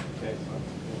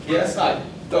KSI.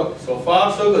 Look, so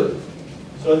far so good.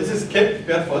 So this is kip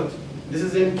per foot. This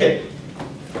is in kip.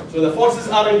 So the forces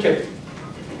are in kip.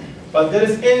 But there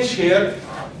is inch here,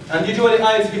 and usually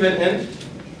I is given in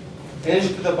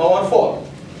inch to the power 4.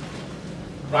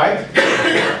 Right?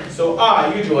 So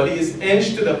I usually is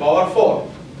inch to the power 4.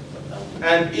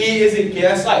 And E is in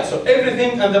KSI. So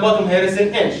everything at the bottom here is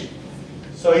in inch.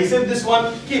 So he said this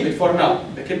one, keep it for now,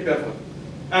 the kip per foot.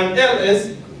 And L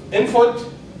is in foot,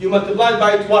 you multiply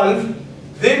by 12,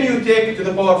 then you take it to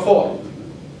the power 4.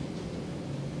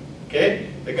 Okay?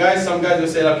 Some guys will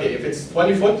say, okay, if it's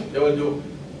 20 foot, they will do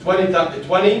 20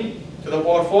 to the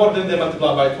power 4, then they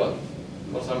multiply by 12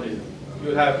 for some reason. You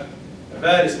will have a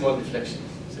very small deflection.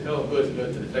 You say, oh, good,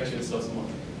 the deflection is so small.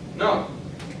 No.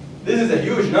 This is a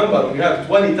huge number when you have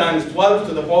 20 times 12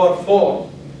 to the power 4.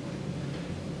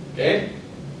 Okay?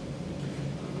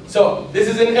 So, this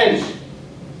is an inch.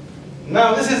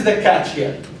 Now, this is the catch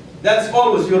here. That's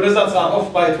always, your results are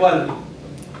off by 12.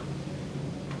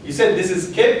 You said this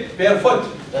is kip per foot.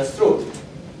 That's true.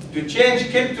 To change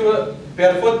kip to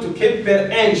per foot to kip per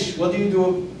inch, what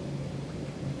do?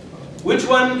 Which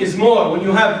one is more when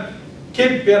you have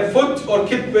kip per foot or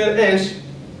kip per inch?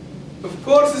 Of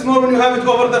course it's more when you have it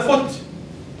over the foot.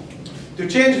 To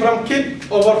change from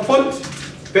kip over foot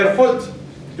per foot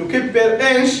to kip per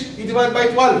inch, you divide by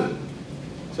 12.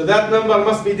 So that number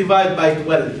must be divided by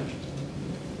 12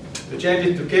 to change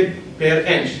it to kip per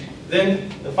inch. Then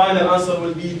the final answer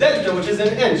will be delta, which is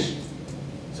an inch.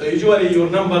 So usually your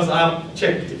numbers are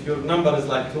checked. If your number is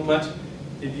like too much,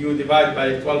 did you divide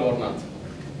by 12 or not?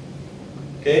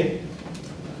 Okay?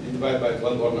 You divide by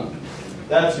 12 or not.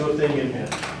 That's your thing in here.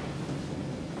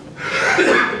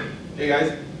 Okay,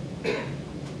 guys?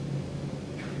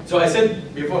 So I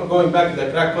said, before going back to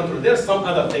the crack control, there's some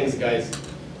other things, guys,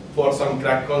 for some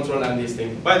crack control and these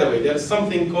things. By the way, there's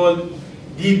something called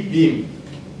deep beam.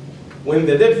 When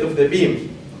the depth of the beam,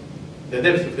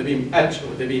 edge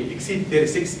of the beam, exceeds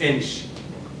 36 inch.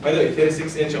 By the way,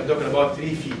 36 inch, I'm talking about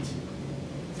 3 feet.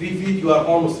 3 feet, you are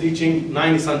almost reaching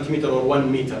 90 centimeter or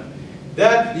 1 meter.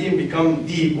 That beam becomes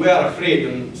deep. We are afraid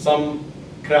in some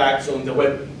cracks on the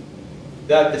web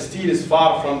that the steel is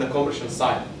far from the compression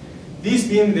side. These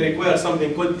beams, they require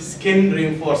something called skin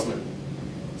reinforcement.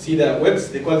 See the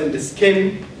webs, they call them the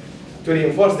skin, to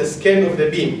reinforce the skin of the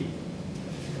beam.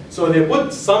 So they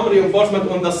put some reinforcement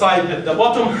on the side, at the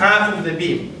bottom half of the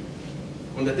beam,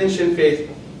 on the tension phase,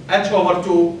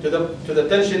 H/2 to the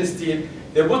tension steel.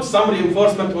 They put some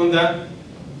reinforcement on the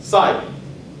side.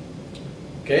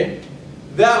 Okay?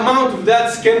 The amount of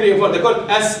that skin reinforcement, they call it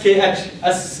SKH,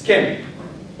 S skin,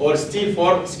 or steel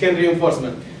for skin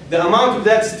reinforcement. The amount of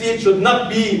that steel should not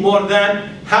be more than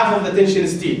half of the tension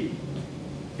steel.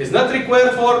 It's not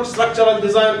required for structural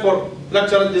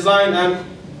design and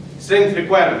strength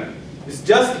requirement. It's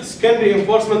just skin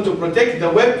reinforcement to protect the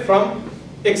web from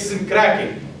excessive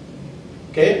cracking.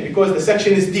 Okay, because the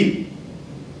section is deep.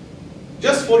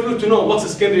 Just for you to know what's a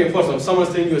skin reinforcement. If someone's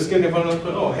telling you a skin reinforcement,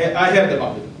 oh, I heard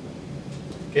about it.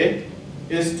 Okay,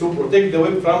 is to protect the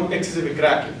web from excessive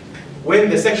cracking. When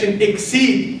the section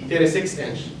exceeds 36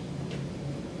 inch,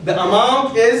 the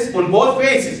amount is on both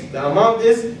faces. The amount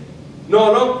is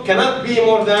cannot be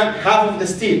more than half of the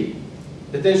steel,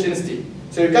 the tension steel.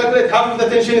 So you calculate half of the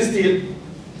tension steel,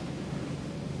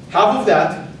 half of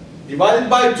that, divided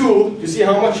by 2 to see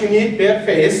how much you need per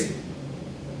face.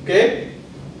 Okay?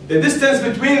 The distance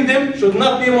between them should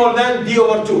not be more than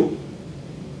d/2.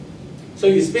 So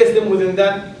you space them within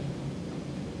that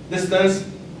distance,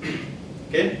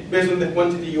 okay, based on the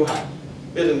quantity you have,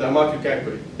 based on the amount you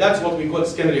calculate. That's what we call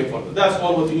skin reinforcement. That's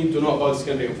all what you need to know about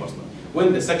skin reinforcement.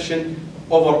 When the section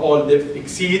overall depth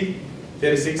exceeds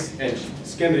 36 inch,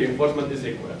 skin reinforcement is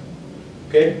required.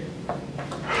 Okay?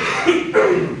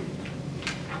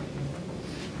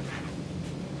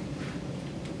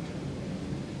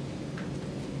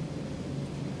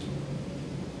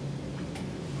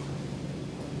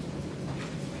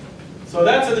 So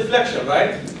that's a deflection,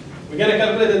 right? We're going to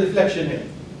calculate the deflection here.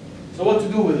 So what to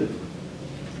do with it?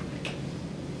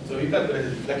 So you calculate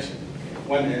the deflection.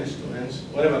 1 inch, 2 inch,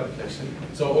 whatever deflection.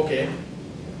 So, okay.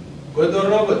 Good or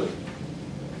no good?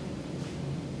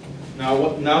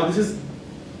 Now this is,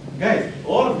 guys,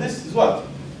 all of this is what?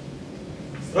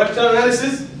 Structural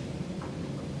analysis,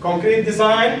 concrete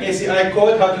design, ACI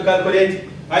code, how to calculate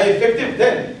I effective,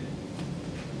 then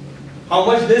how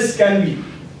much this can be.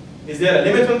 Is there a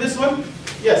limit on this one?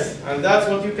 Yes, and that's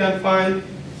what you can find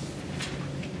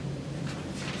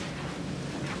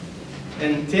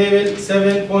in table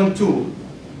 7.2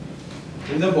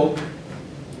 in the book.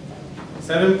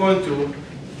 7.2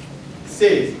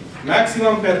 says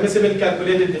maximum permissible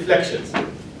calculated deflections.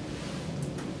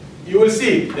 You will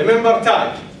see the member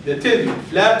type. They tell you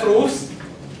flat roofs,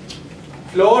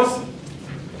 floors,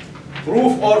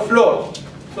 roof or floor.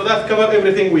 So that covers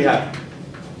everything we have.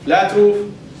 Flat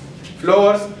roof,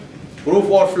 floors, roof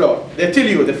or floor. They tell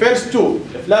you the first two,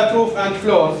 the flat roof and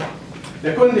floors,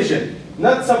 the condition,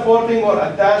 not supporting or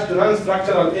attached to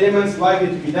non-structural elements likely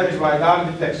to be damaged by large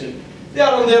deflection. They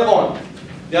are on their own.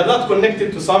 They are not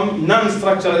connected to some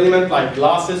non-structural element like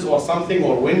glasses or something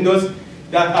or windows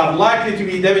that are likely to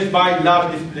be damaged by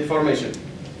large deformation.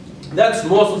 That's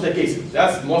most of the cases.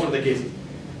 That's most of the cases.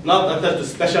 Not attached to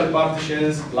special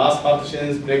partitions, glass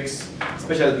partitions, bricks,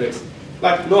 special bricks,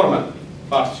 like normal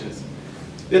partitions.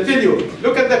 They tell you,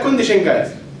 look at the condition,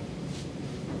 guys.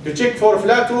 You check for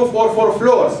flat roof or for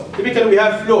floors. Typically we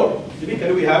have floor.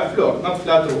 Typically we have floor, not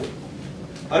flat roof.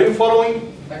 Are you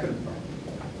following?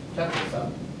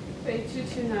 Page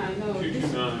 229, no.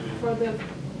 229. For the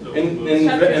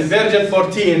In version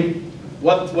 14,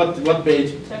 what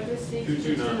page? chapter 6,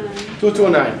 229.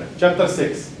 229, chapter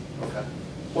 6. Okay.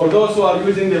 For those who are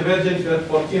using the version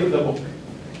 14 of the book.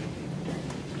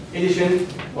 Edition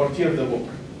 14 of the book.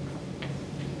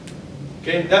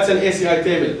 Okay, that's an ACI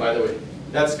table, by the way.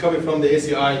 That's coming from the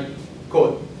ACI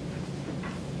code.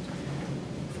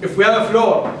 If we have a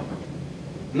floor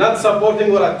not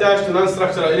supporting or attached to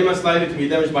non-structural elements likely to be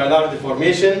damaged by large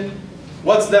deformation,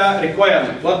 what's the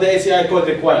requirement? What the ACI code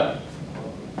requires?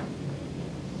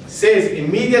 Says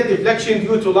immediate deflection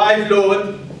due to live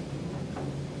load,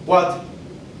 what?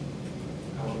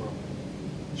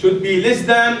 Should be less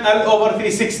than L over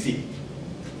 360.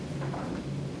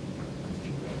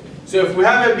 So if we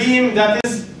have a beam that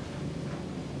is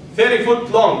 30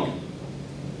 foot long,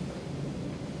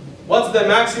 what's the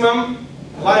maximum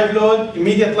live load,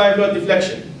 immediate live load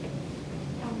deflection?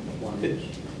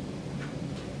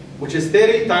 Which is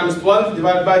 30 times 12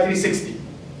 divided by 360.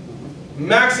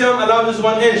 Maximum allowed is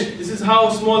 1 inch. This is how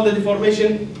small the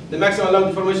deformation, the maximum allowed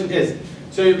deformation is.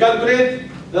 So you calculate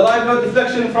the live load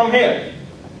deflection from here.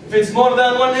 If it's more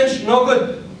than 1 inch, no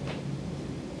good.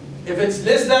 If it's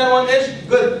less than 1 inch,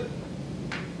 good.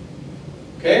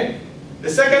 Okay? The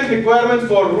second requirement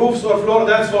for roofs or floor,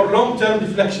 that's for long-term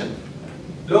deflection.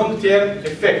 Long-term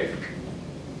effect,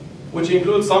 which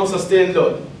includes some sustained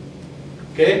load.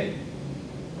 Okay?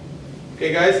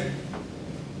 Okay, guys?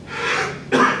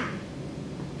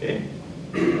 Okay.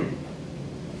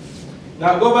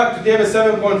 Now go back to table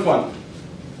 7.1.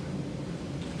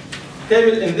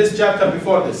 Table in this chapter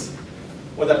before this,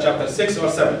 whether chapter 6 or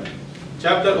 7.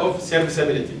 Chapter of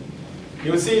serviceability.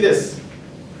 You will see this.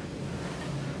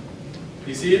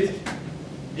 You see it?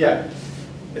 Yeah.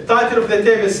 The title of the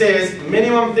table says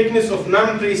minimum thickness of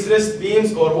non-pre-stressed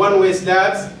beams or one-way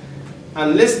slabs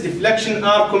unless deflection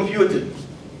are computed.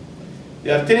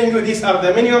 They are telling you these are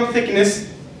the minimum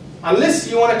thickness unless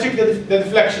you want to check the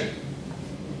deflection.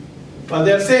 But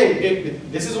they are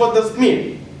saying this is what does it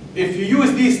mean. If you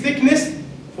use these thickness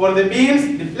for the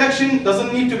beams, deflection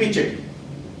doesn't need to be checked.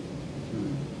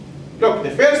 Look,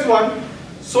 the first one,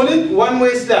 solid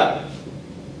one-way slab.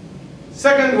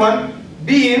 Second one,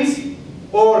 beams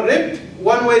or ripped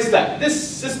one-way slab. This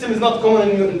system is not common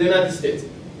in the United States.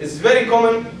 It's very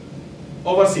common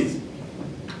overseas.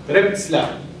 Ripped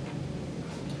slab.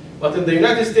 But in the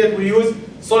United States we use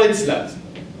solid slabs.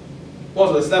 Most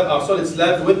of the slabs are solid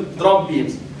slabs with drop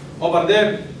beams. Over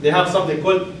there they have something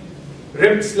called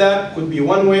ripped slab, could be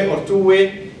one-way or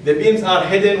two-way. The beams are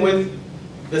hidden with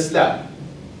the slab.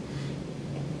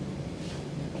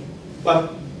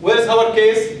 But where is our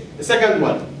case? The second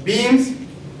one, beams,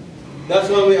 that's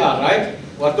where we are, right?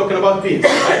 We're talking about beams,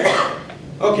 right?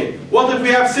 Okay, what if we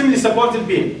have similarly supported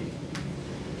beam?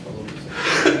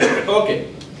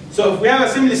 Okay, so if we have a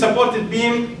similarly supported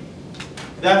beam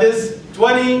that is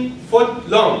 20 foot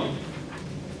long,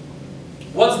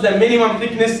 what's the minimum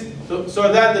thickness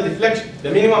so that the deflection, the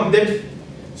minimum depth,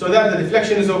 so that the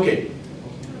deflection is okay?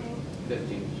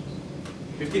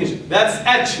 15 inches. That's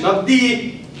H, not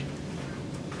D.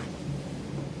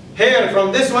 Here,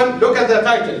 from this one, look at the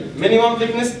title. Minimum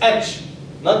thickness H,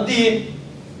 not D.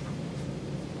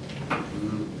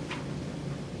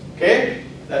 Okay?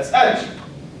 That's H.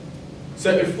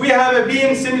 So if we have a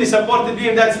beam, similarly supported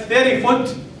beam, that's 30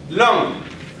 foot long.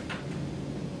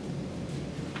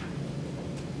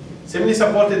 Similarly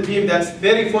supported beam, that's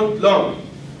 30 foot long.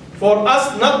 For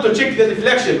us not to check the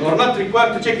deflection, or not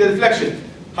required to check the deflection,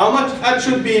 how much H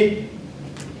should be?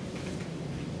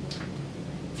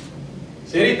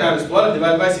 30 times 12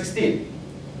 divided by 16.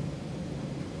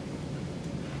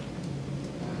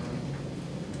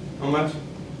 How much?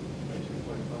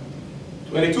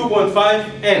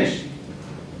 22.5 inch.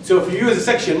 So if you use a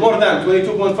section more than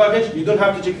 22.5 inch, you don't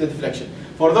have to check the deflection.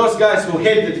 For those guys who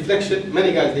hate the deflection,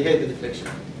 many guys, they hate the deflection.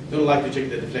 Don't like to check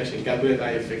the deflection, calculate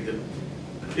I effective.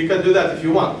 You can do that if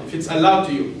you want, if it's allowed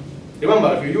to you.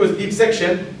 Remember, if you use deep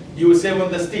section, you will save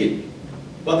on the steel.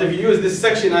 But if you use this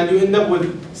section and you end up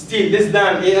with steel less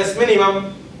than AS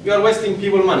minimum, you are wasting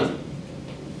people money.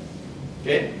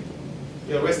 Okay?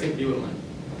 You are wasting people money.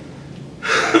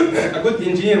 A good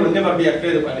engineer will never be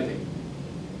afraid of anything.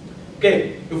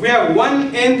 Okay, if we have one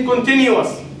end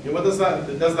continuous, what does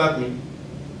that mean?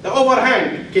 The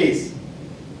overhang case.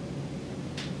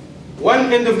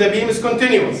 One end of the beam is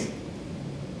continuous.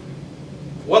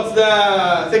 What's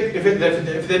the thick?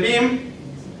 If the beam,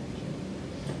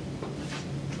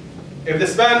 if the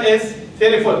span is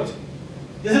 30 foot,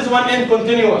 this is one end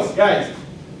continuous, guys.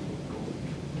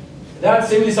 That's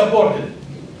semi-supported.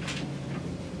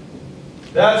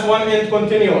 That's one end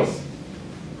continuous.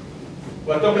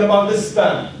 We're talking about this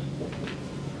span.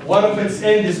 One of its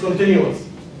end is continuous.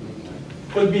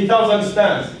 Could be 1,000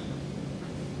 spans.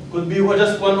 Could be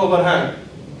just one overhang.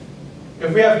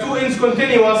 If we have two ends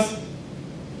continuous,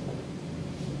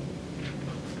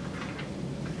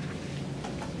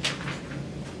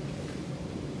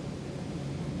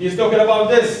 he's talking about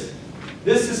this.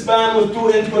 This span with two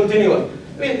ends continuous.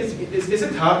 I mean, is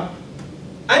it hard?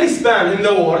 Any span in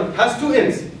the world has two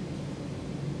ends.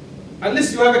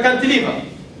 Unless you have a cantilever.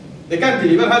 The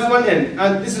cantilever has one end,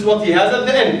 and this is what he has at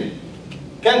the end.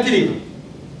 Cantilever.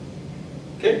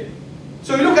 Okay?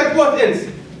 So you look at both ends.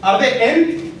 Are they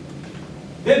end?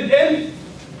 Dead end?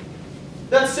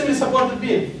 That's semi-supported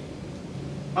beam.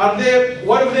 Are they,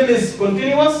 one of them is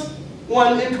continuous,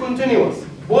 one end continuous.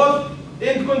 Both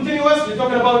end continuous, you're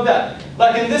talking about that.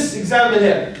 Like in this example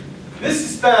here.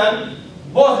 This span,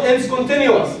 both ends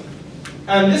continuous.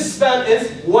 And this span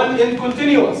is one end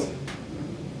continuous.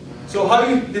 So how do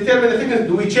you determine the thickness?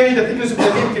 Do we change the thickness of the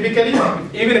beam typically,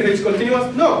 even if it's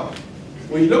continuous? No.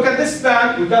 We look at this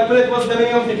span, we calculate what's the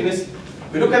minimum thickness.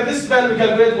 We look at this span, we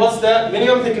calculate what's the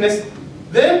minimum thickness.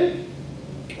 Then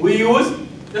we use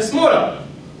the smaller.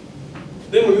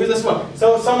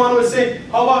 So someone will say,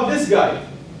 how about this guy?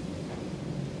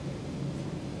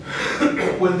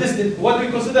 Well, what do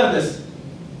we consider this?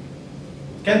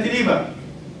 Cantilever.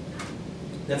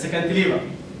 That's a cantilever.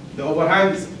 The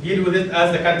overhangs deal with it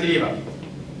as the cantilever.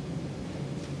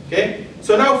 Okay?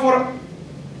 So now for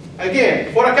a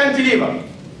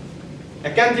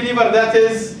cantilever that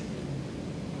is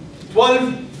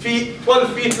 12 feet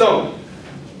long.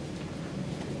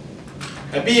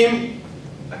 A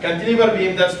cantilever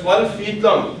beam that's 12 feet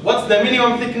long. What's the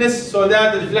minimum thickness so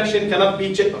that the deflection cannot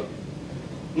be checked?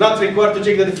 Not required to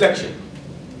check the deflection.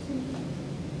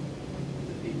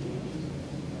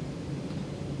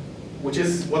 Which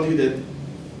is what you did.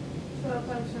 12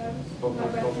 times 7.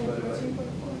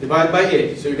 Divide by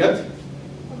 8. So you get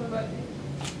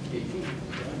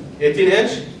 18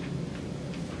 inch.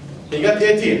 You got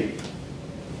 18.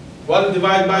 12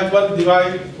 divided by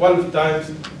 12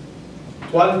 times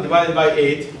 12 divided by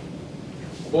 8.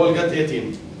 All got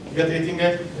 18. You got 18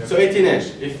 guys? Yeah. So 18 inch.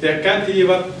 If the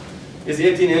cantilever is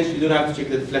 18 inch, you don't have to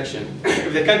check the deflection.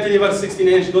 If the cantilever is 16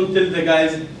 inch, don't tell the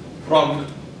guys wrong.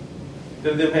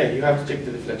 Tell them, hey, you have to check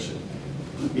the deflection.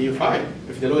 It'll be fine.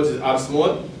 If the loads are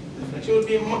small, the deflection will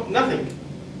be nothing.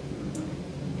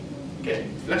 Okay,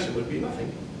 deflection will be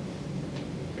nothing.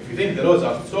 If you think the loads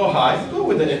are so high, go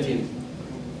with the 18.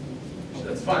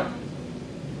 That's fine.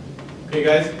 Okay,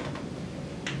 guys?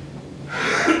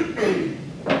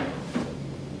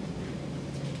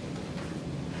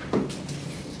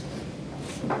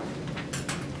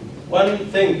 One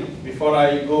thing before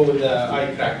I go with the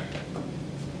eye crack.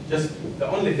 Just the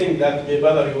only thing that may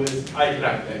bother you is eye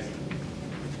crack, guys.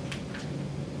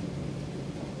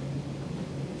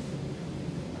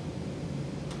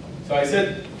 So I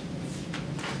said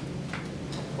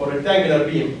for rectangular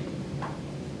beam,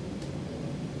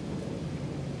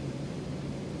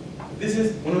 this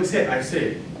is when we say, I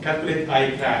say calculate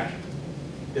eye crack.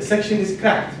 The section is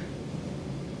cracked,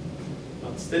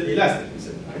 but still elastic, we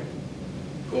said, right?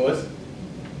 Because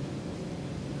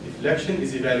deflection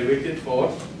is evaluated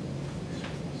for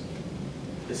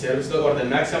the service load or the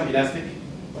maximum elastic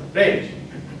range.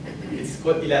 It's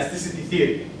called elasticity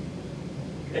theory.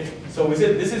 Okay? So we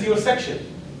said this is your section.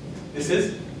 This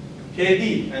is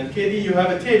KD, and KD you have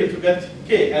a table to get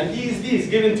K, and D is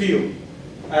given to you.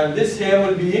 And this here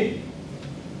will be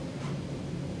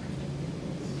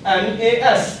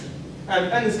NAS,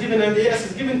 and N is given and AS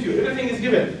is given to you. Everything is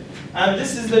given. And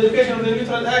this is the location of the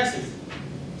neutral axis.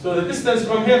 So the distance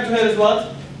from here to here is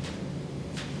what?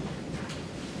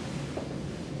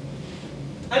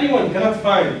 Anyone cannot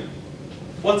find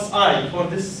what's I for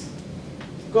this.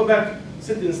 Go back,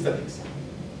 sit in statics.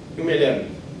 You may learn.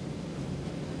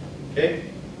 Okay?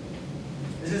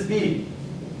 This is B.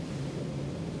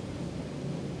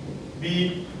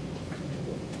 B,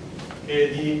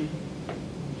 KD,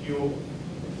 Q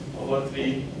over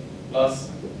 3 plus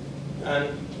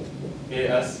N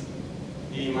AS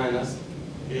D minus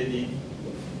KD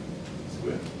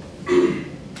squared.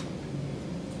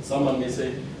 Someone may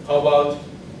say, how about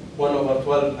 1 over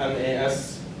 12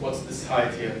 MAS What's this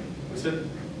height here? We said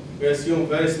we assume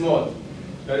very small,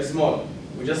 very small.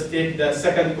 We just take the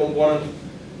second component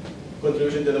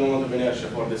contribution to the moment of inertia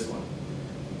for this one.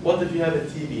 What if you have a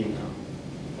T-beam now?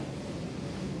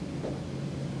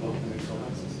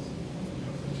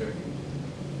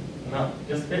 Now,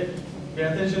 just pay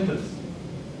attention to this.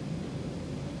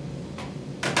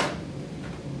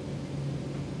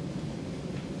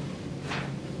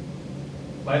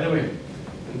 By the way,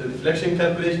 in the deflection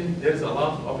calculation, there is a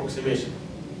lot of approximation.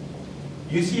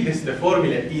 You see this, the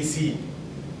formula EC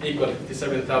equal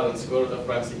 57,000 square root of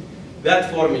prime C.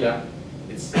 That formula,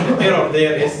 the error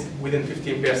there is within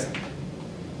 15%.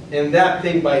 And that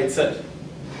thing by itself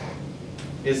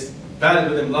is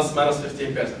valid within plus minus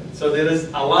 15%. So there is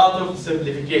a lot of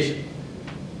simplification.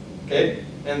 Okay?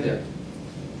 And there.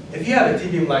 If you have a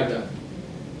T-beam like that,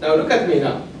 now look at me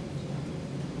now.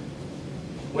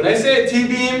 When I say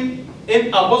T-beam in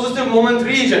a positive moment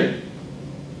region,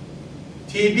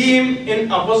 T-beam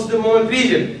in a positive moment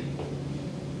region,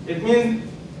 it means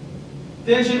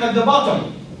tension at the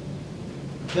bottom.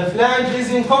 The flange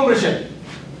is in compression.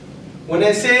 When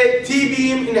I say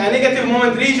T-beam in a negative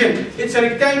moment region, it's a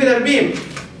rectangular beam.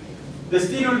 The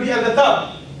steel will be at the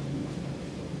top.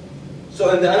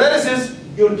 So in the analysis,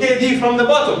 your KD from the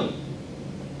bottom.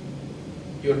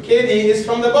 Your KD is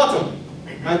from the bottom.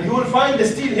 And you will find the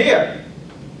steel here.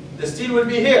 The steel will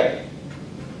be here.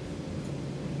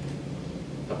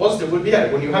 The positive will be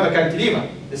here. When you have a cantilever,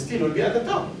 the steel will be at the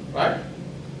top, right?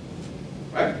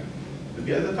 Right? It will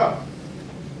be at the top.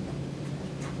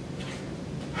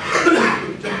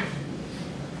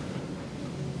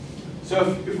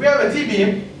 So if we have a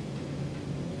T-beam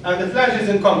and the flange is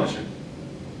in compression,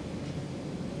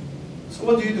 so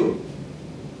what do?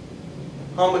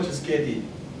 How much is KD?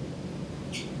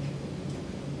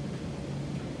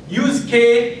 Use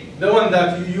K, the one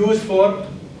that you use for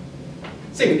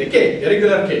single, K, a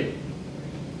regular K.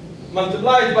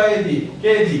 Multiply it by a D,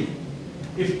 KD.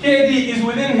 If KD is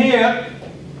within here,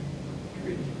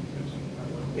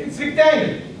 it's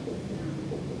rectangle.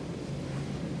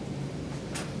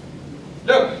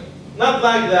 Look, not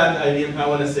like that, I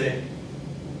want to say.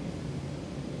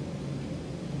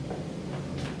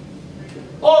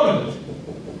 All of it.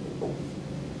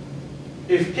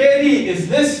 If KD is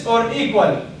this or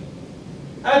equal,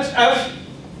 HF,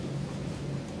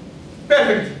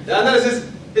 perfect. The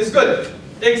analysis is good,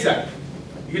 exact.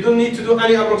 You don't need to do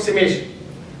any approximation.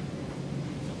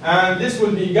 And this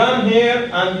will be gone here,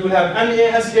 and you will have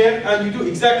NAS here, and you do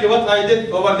exactly what I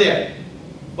did over there.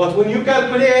 But when you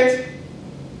calculate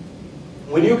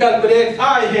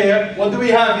I here, what do we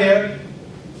have here?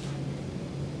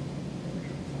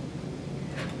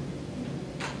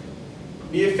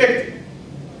 Be effective.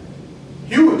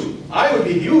 Huge. I will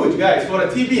be huge, guys, for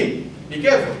a T-beam. Be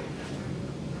careful.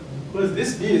 Because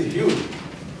this B is huge.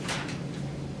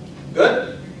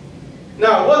 Good?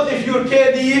 Now, what if your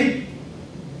KD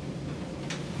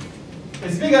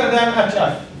is bigger than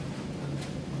HF?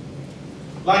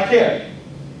 Like here.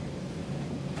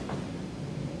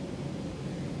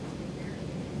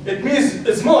 It means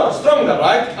it's more, stronger,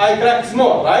 right? I crack is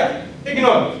more, right?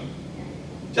 Ignore it.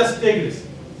 Just take this.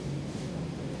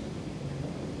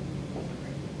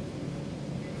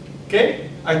 Okay?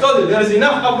 I told you there is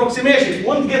enough approximation. It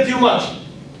won't get you much.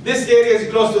 This area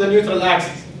is close to the neutral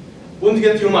axis. Won't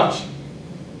get you much.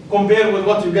 Compare with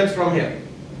what you get from here.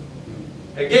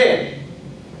 Again,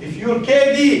 if your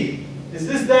KD is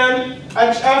this than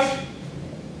HF,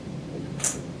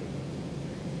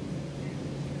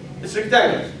 it's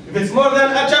rectangular. If it's more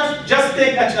than HF, just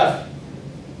take HF.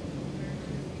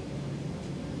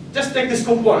 Just take this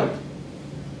component.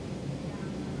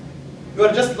 You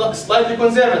are just slightly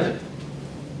conservative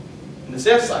on the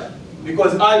safe side,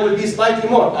 because I will be slightly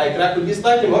more, I crack will be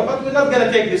slightly more, but we're not going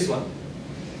to take this one.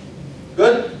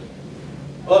 Good?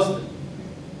 Austin?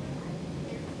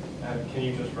 Can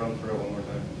you just run through it one more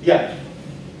time? Yeah.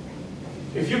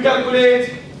 If you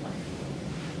calculate,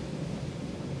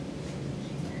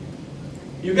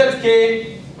 you get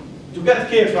K, to get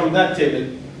K from that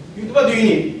table, what do you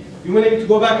need? You will need to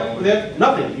go back there?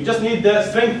 Nothing. You just need the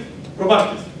strength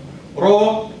properties.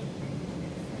 Rho,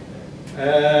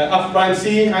 F prime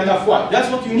C, and Fy.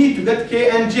 That's what you need to get K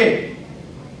and J.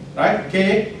 Right?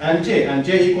 K and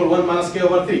J equal 1 minus K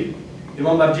over 3.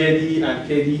 Remember JD and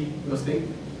KD, those things?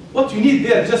 What you need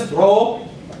there is just rho,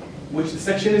 which the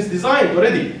section is designed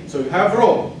already. So you have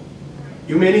rho.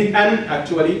 You may need N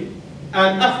actually,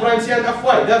 and F prime C and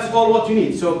Fy. That's all what you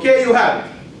need. So K you have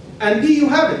it, and D you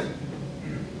have it.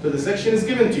 So the section is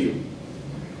given to you.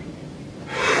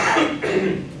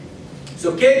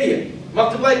 So KD,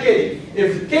 multiply KD.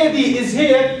 If KD is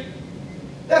here,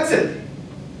 that's it.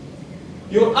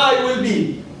 your I will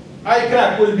be, I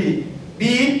crack will be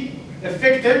B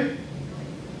effective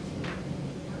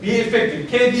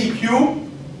KDQ,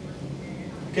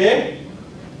 okay,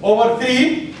 over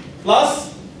 3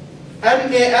 plus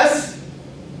NAS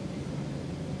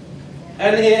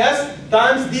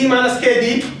times D minus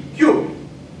KD cube,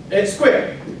 H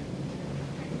squared.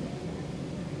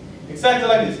 Exactly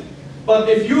like this. But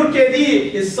if your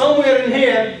KD is somewhere in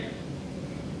here,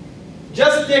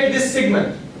 just take this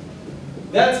segment.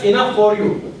 That's enough for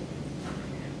you.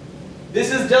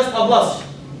 This is just a plus.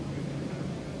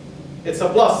 It's a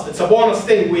plus. It's a bonus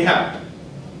thing we have.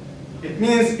 It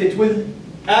means it will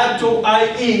add to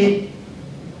IE.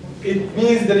 It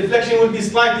means the deflection will be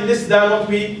slightly less than what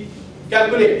we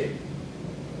calculate.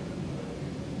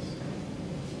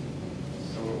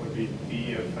 So it would be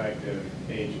B effective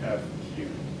HFQ.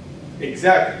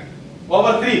 Exactly.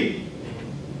 Over 3.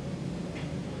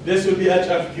 This will be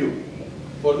HFQ.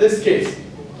 For this case,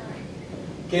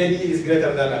 KD is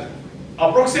greater than F.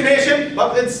 Approximation,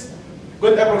 but it's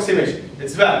good approximation.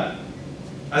 It's valid.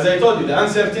 As I told you, the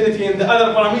uncertainty in the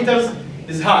other parameters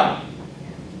is high.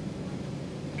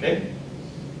 Okay?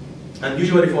 And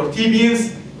usually for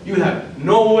T-beams, you will have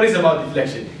no worries about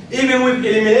deflection. Even with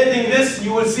eliminating this,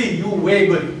 you will see you way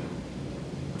good.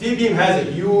 T-beam has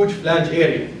a huge flange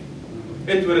area.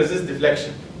 It will resist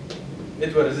deflection.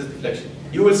 It will resist deflection.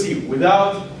 You will see,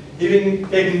 without even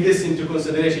taking this into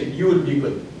consideration, you will be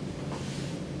good.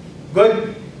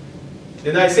 Good?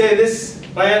 Did I say this,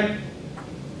 Ryan?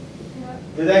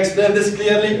 Did I explain this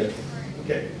clearly? Yes.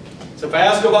 Okay. So if I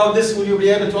ask you about this, will you be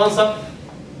able to answer?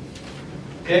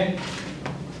 Okay.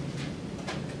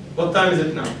 What time is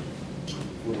it now?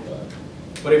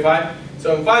 45.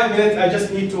 So in 5 minutes, I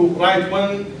just need to write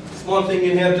one small thing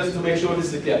in here just to make sure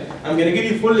this is clear. I'm going to give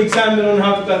you full example on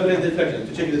how to calculate the deflection,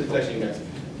 to check the deflection, guys.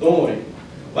 Don't worry.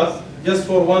 But just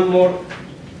for one more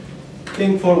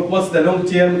thing for what's the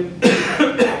long-term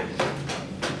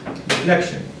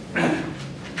deflection.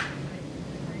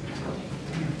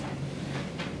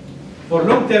 For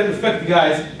long-term effect,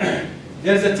 guys,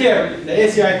 there's a term, the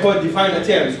ACI code defines a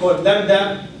term, it's called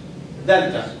lambda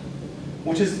delta,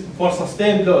 which is for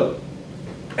sustained load.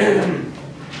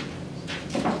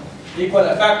 Equal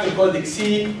a factor called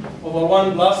XC over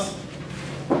 1 plus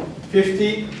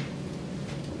 50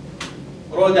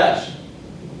 rho dash.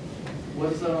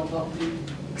 What's that on top of you?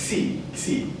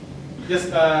 XC. Just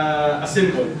a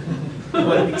symbol.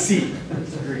 Called XC.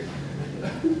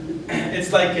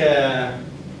 It's like, I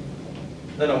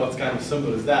don't know what kind of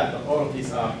symbol is that, but all of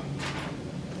these are.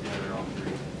 Yeah, they're all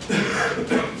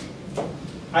 3.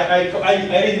 I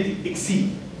read it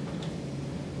XC.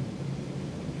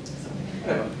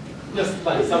 Just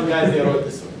like some guys, they wrote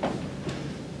this way.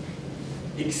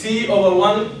 XC over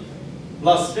 1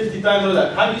 plus 50 times rho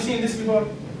dash. Have you seen this before?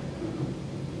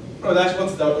 Rho dash,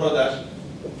 what's the rho dash?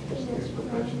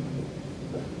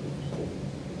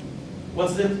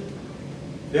 What's it?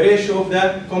 The ratio of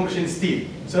the compression steel.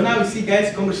 So now you see,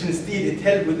 guys, compression steel, it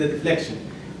helps with the deflection.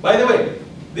 By the way,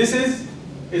 this is,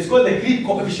 it's called the creep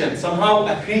coefficient, somehow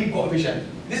a creep coefficient.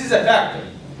 This is a factor.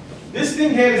 This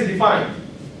thing here is defined.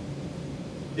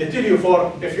 They tell you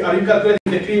for, if you are calculating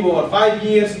the creep over 5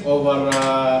 years, over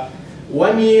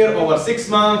 1 year, over 6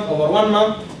 months, over 1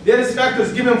 month, there is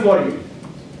factors given for you,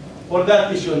 for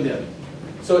that issue in there.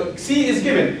 So C is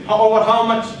given, over how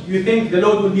much you think the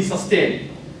load will be sustained.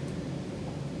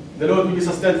 The load will be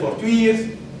sustained for 2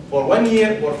 years, for 1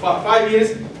 year, or for 5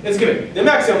 years, it's given. The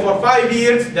maximum for 5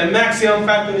 years, the maximum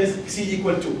factor is C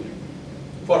equal to,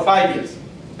 for 5 years.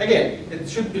 Again,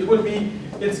 it will be,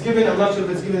 it's given, I'm not sure if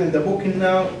it's given in the book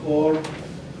now, or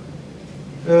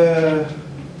the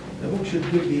book should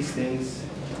give these things,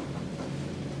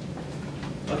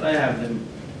 but I have them.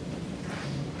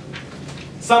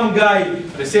 Some guy,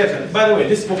 researcher, by the way,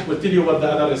 this book will tell you what the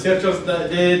other researchers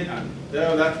did, and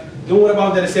that. Don't worry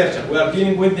about the researcher. We are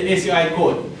dealing with the ACI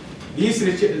code. These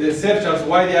researchers,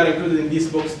 why they are included in these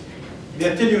books,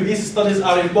 they tell you these studies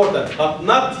are important, but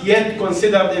not yet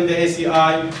considered in the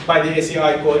ACI by the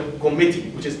ACI code committee,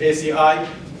 which is ACI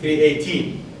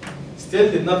 318.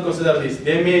 Still did not consider this.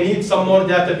 They may need some more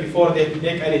data before they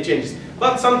make any changes.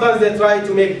 But sometimes they try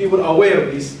to make people aware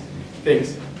of these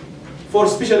things,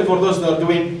 especially for those that are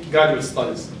doing graduate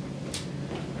studies.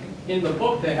 In the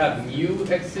book, they have mu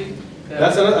XC.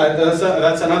 That's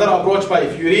another approach, but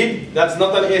if you read, that's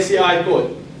not an ACI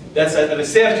code. That's a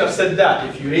researcher said that.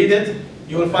 If you read it,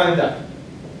 you will find that.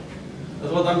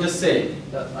 That's what I'm just saying.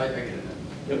 I get it now.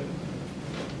 Yep.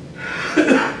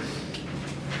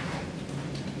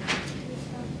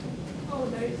 Oh,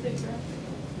 there is the graph.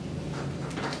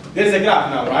 There's a graph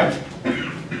now, right?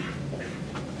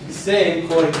 saying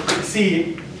for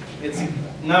C, it's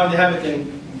now they have it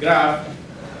in graph,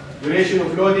 duration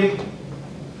of loading,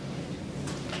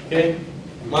 okay,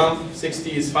 month,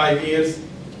 60 is 5 years,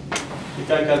 you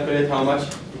can calculate how much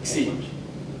exceed.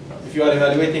 If you are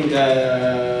evaluating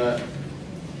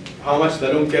how much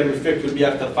the long-term effect will be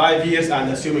after 5 years,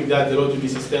 and assuming that the load will be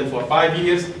sustained for 5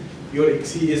 years, your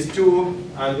XC is 2,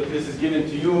 and this is given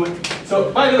to you.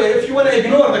 So, by the way, if you want to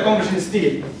ignore the compression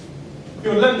steel,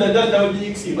 your lambda delta will be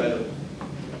XC, by the way.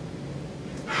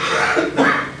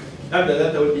 Lambda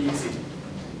delta will be XC.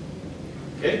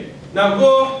 Okay? Now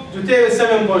go to table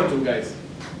 7.2, guys.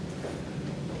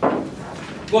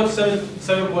 Go to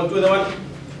 7.2, the one,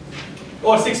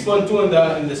 or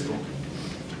 6.2 in this book.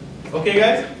 Okay,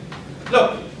 guys?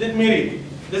 Look, let me read.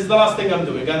 This is the last thing I'm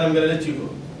doing, and I'm going to let you go.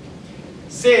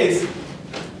 Says,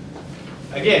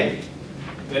 again,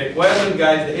 the requirement,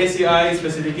 guys, the ACI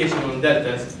specification on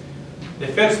deltas, the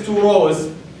first 2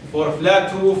 rows for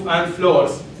flat roof and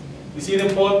floors. You see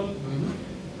them, Paul?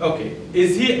 Mm-hmm. Okay.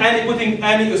 Is he putting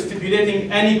any or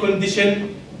stipulating any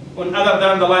condition on other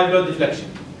than the live load deflection?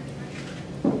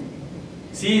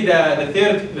 See, the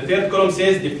third column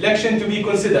says deflection to be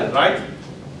considered, right?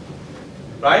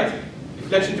 Right?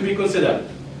 Deflection to be considered.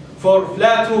 For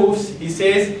flat roofs, he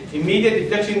says immediate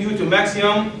deflection due to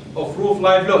maximum of roof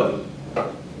live load,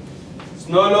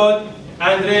 snow load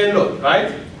and rain load,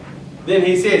 right? Then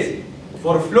he says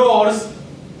for floors,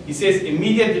 he says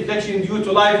immediate deflection due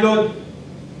to live load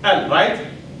L, right?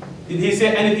 Did he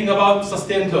say anything about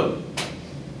sustained load?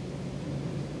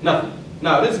 Nothing.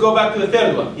 Now let's go back to the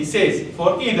third one. He says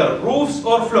for either roofs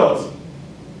or floors,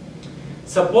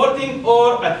 supporting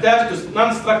or attached to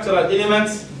non-structural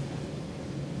elements,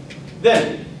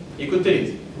 then he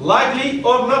continues, likely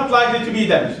or not likely to be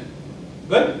damaged.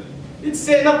 Good? Let's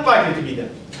say not likely to be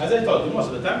damaged. As I told you,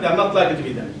 most of the time they are not likely to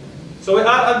be damaged. So we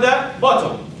are at the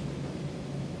bottom,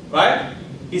 right?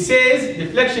 He says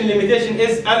deflection limitation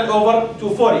is L over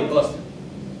 240 Austin.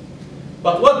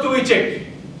 But what do we check?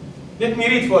 Let me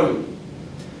read for you.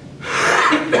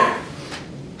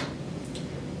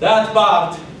 That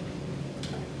part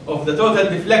of the total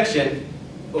deflection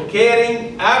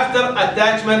occurring after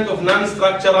attachment of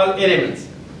non-structural elements,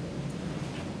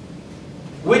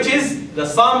 which is the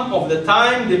sum of the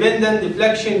time-dependent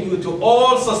deflection due to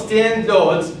all sustained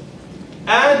loads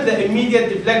and the immediate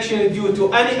deflection due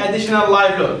to any additional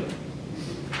live load.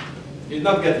 You did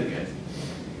not get it, guys.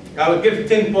 I will give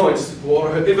 10 points for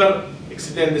whoever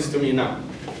explain this to me now.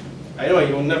 I know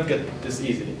you will not get this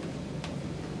easily.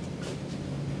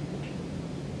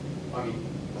 I mean,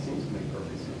 it seems to make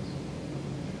perfect sense.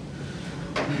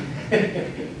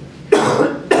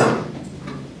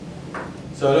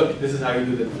 So look, this is how you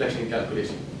do the deflection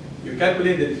calculation. You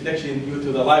calculate the deflection due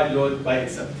to the live load by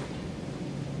itself.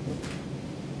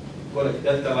 Call it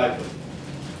delta live load.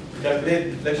 You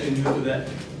calculate deflection due to the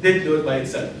dead load by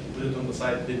itself. Put it on the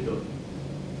side, dead load.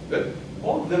 Good.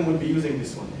 All of them will be using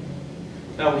this one.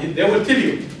 Now they will tell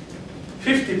you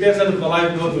 50% of the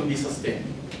live load will be sustained,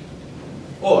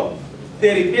 or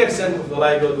 30% of the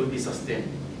live load will be sustained,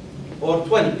 or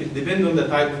 20%. It depends on the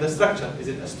type of the structure. Is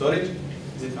it a storage?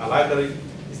 Is it a library?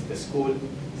 Is it a school?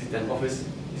 Is it an office?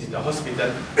 Is it a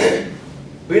hospital?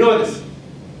 We know this.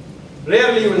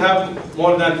 Rarely you will have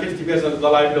more than 50% of the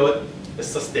live load is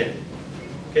sustained.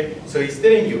 Okay, so he's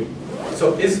telling you.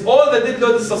 So is all the dead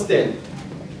load sustained?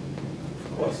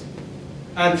 Of course.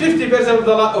 And 50% of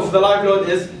the live load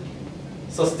is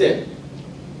sustained,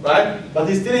 right? But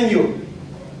he's telling you,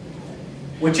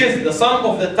 which is the sum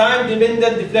of the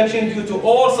time-dependent deflection due to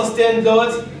all sustained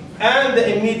loads and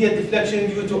the immediate deflection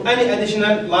due to any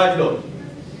additional live load.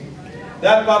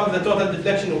 That part of the total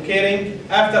deflection occurring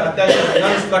after attachment of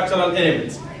non-structural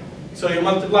elements. So you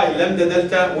multiply lambda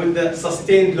delta with the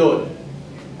sustained load.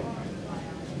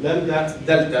 Lambda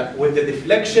delta with the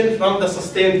deflection from the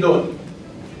sustained load.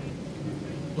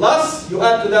 Plus, you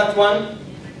add to that one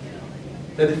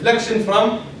the deflection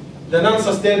from the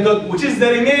non-sustained load, which is the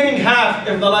remaining half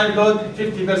of the live load,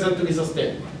 50% to be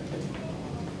sustained.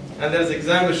 And there's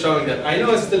examples showing that. I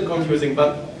know it's still confusing,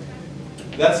 but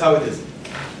that's how it is.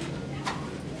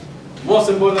 Most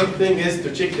important thing is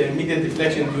to check the immediate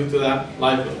deflection due to the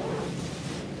live load.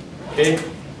 Okay?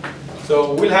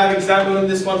 So we'll have example on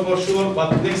this one for sure,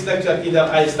 but next lecture either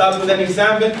I start with an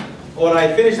example or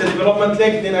I finish the development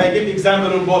link, then I give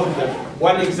example on both of them.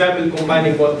 One example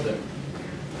combining both of them.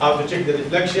 How to check the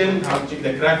deflection, how to check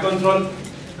the crack control,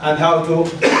 and how to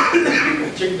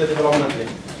check the development link.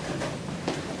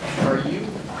 Are you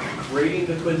grading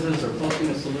the quizzes or posting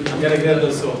a solution? I'm gonna grade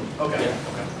those soon. Okay.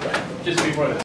 Yeah. Okay. Just before that.